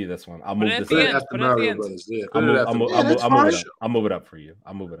you this one. I'll move this up. I'll move it up for you.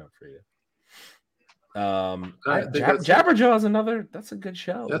 Jabberjaw is another. That's a good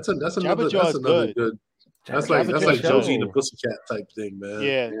show. That's another good. That's like Josie and the Pussycat type thing, man.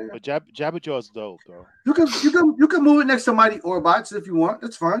 Yeah. But Jabberjaw is dope, bro. You can move it next to Mighty Orbots if you want.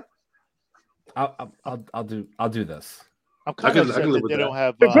 That's fine. I'll do this. I'm kind of upset that they don't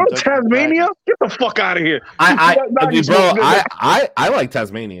have. Go Tasmania? Get the fuck out of here! I like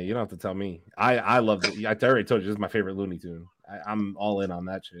Tasmania. You don't have to tell me. I love it. I already told you this is my favorite Looney Tune. I'm all in on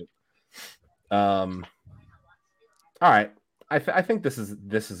that shit. All right. I think this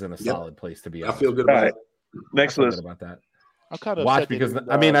is in a solid place to be. I feel good about it. Next list about that. I'm kind of watch because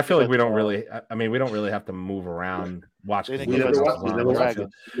I feel like we don't really. We don't really have to move around. Watch. Do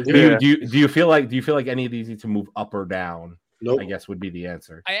you feel like any of these need to move up or down? Nope. I guess would be the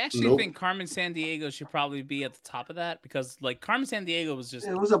answer. I actually think Carmen Sandiego should probably be at the top of that because like Carmen Sandiego was just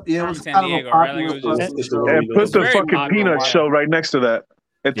Carmen Sandiego, right? Like, it was just, and put the fucking Peanuts show right next to that,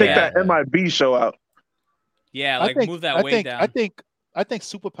 and take that MIB show out. Yeah, like move that way down. I think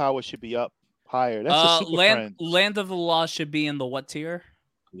Superpower should be up higher. That's Land of the Lost should be in the what tier?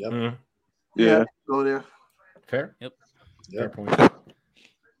 Yep. Yeah, go there. Fair. Yep. Fair point.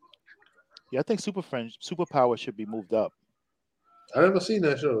 Yeah, I think Superpower should be moved up. I never seen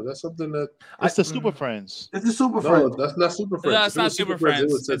that show. That's something that it's the Super Friends. It's the Super no, Friends. that's not Super Friends. That's not Super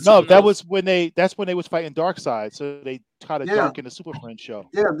Friends. No, that was when they. That's when they was fighting Darkseid. So they tried to darken the Super Friends show.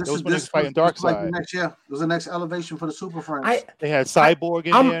 Yeah, this was when they was fighting Darkseid. Like next year, it was the next elevation for the Super Friends. They had Cyborg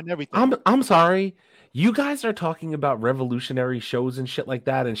in there and everything. I'm sorry. You guys are talking about revolutionary shows and shit like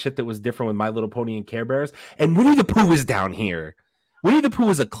that, and shit that was different with My Little Pony and Care Bears. And Winnie the Pooh is down here. Winnie the Pooh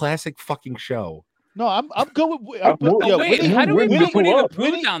is a classic fucking show. No, I'm going with. How do we put Winnie the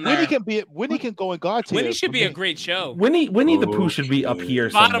Pooh down there? Winnie can go in God tier. Winnie should be a great show. Winnie the Pooh should be up here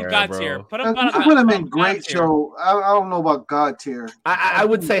somewhere, God tier. Put him in great show. I don't know about God tier. I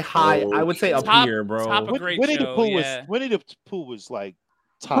would say high. I would say up here, bro. Top a great Winnie show. Winnie the Pooh was like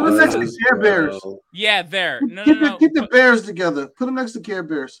top. Put him next to Care Bears. Yeah, there. No. Get the Bears together. Put them next to Care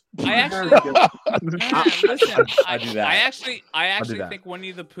Bears. I actually, listen. I do that. I actually think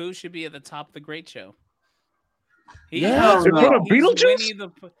Winnie the Pooh should be at the top of the great show. Yeah, Beetlejuice.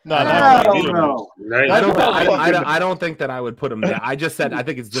 I don't think that I would put him there. I just said I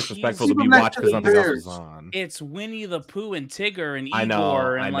think it's disrespectful to be watched because nothing else is on. It's Winnie the Pooh and Tigger and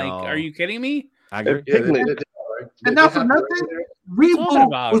Igor and like, are you kidding me? I agree. And not for nothing,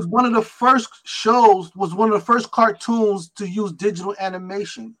 Reboot was one of the first shows, was one of the first cartoons to use digital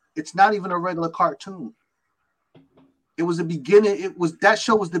animation. It's not even a regular cartoon. It was the beginning. That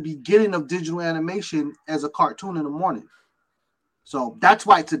show was the beginning of digital animation as a cartoon in the morning. So that's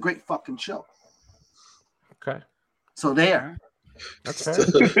why it's a great fucking show. Okay. So there. Okay.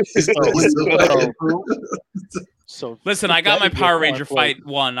 So listen, I got my Power Ranger fight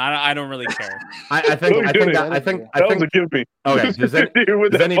won. I don't really care. I think that was a gimme. Okay. Does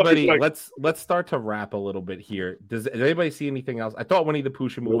anybody let's start to wrap a little bit here. Does anybody see anything else? I thought Winnie the Pooh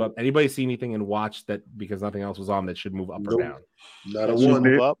should move up. Anybody see anything and watch that because nothing else was on that should move up or down? Not a one.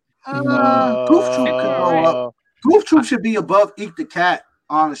 Move up. Goof Troop could go up. Goof Troop should be above Eat the Cat,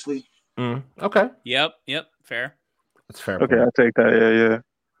 honestly. Okay. Yep. Fair. That's fair. Okay, I'll take that. Yeah.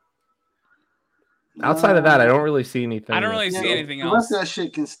 Outside of that, I don't really see anything. I don't really see anything else. The rest of that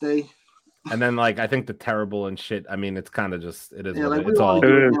shit can stay. And then, like, I think the terrible and shit. I mean, it's kind of just it is. Yeah, like it all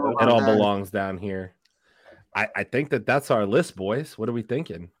belongs down here. I think that's our list, boys. What are we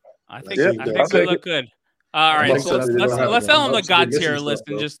thinking? I think we look good. All right, so let's tell them the God tier list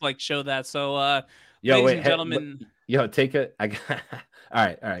and just like show that. So, ladies and gentlemen, take it. All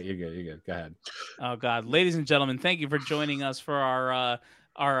right, you're good. Go ahead. Oh God, ladies and gentlemen, thank you for joining us for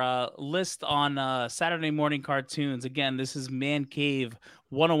our list on Saturday morning cartoons. Again, this is Man Cave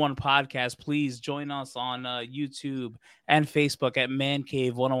 101 Podcast. Please join us on YouTube and Facebook at Man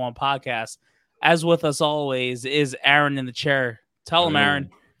Cave 101 Podcast. As with us always is Aaron in the chair. Tell him, Aaron.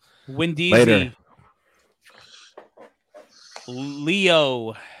 Windeezy.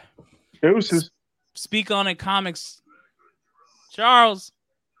 Leo. Deuces. Speak On It Comics. Charles.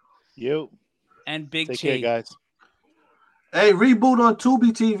 You. And Big Take Chi. care, guys. Hey, Reboot on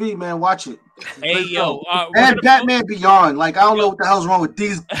Tubi TV, man. Watch it. Hey, yo. And Batman Beyond. Like, I don't know what the hell's wrong with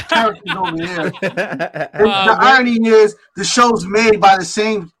these characters over here. The irony is the show's made by the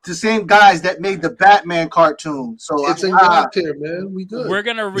same guys that made the Batman cartoon. So it's in God tier, man. We good. We're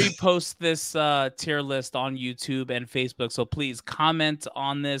gonna repost this tier list on YouTube and Facebook. So please comment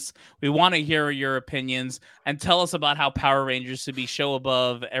on this. We want to hear your opinions and tell us about how Power Rangers should be show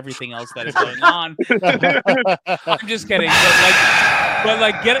above everything else that is going on. I'm just kidding.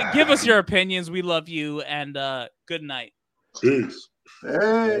 But give us your opinions. We love you, and good night. Peace.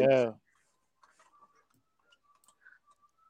 Hey. Yeah.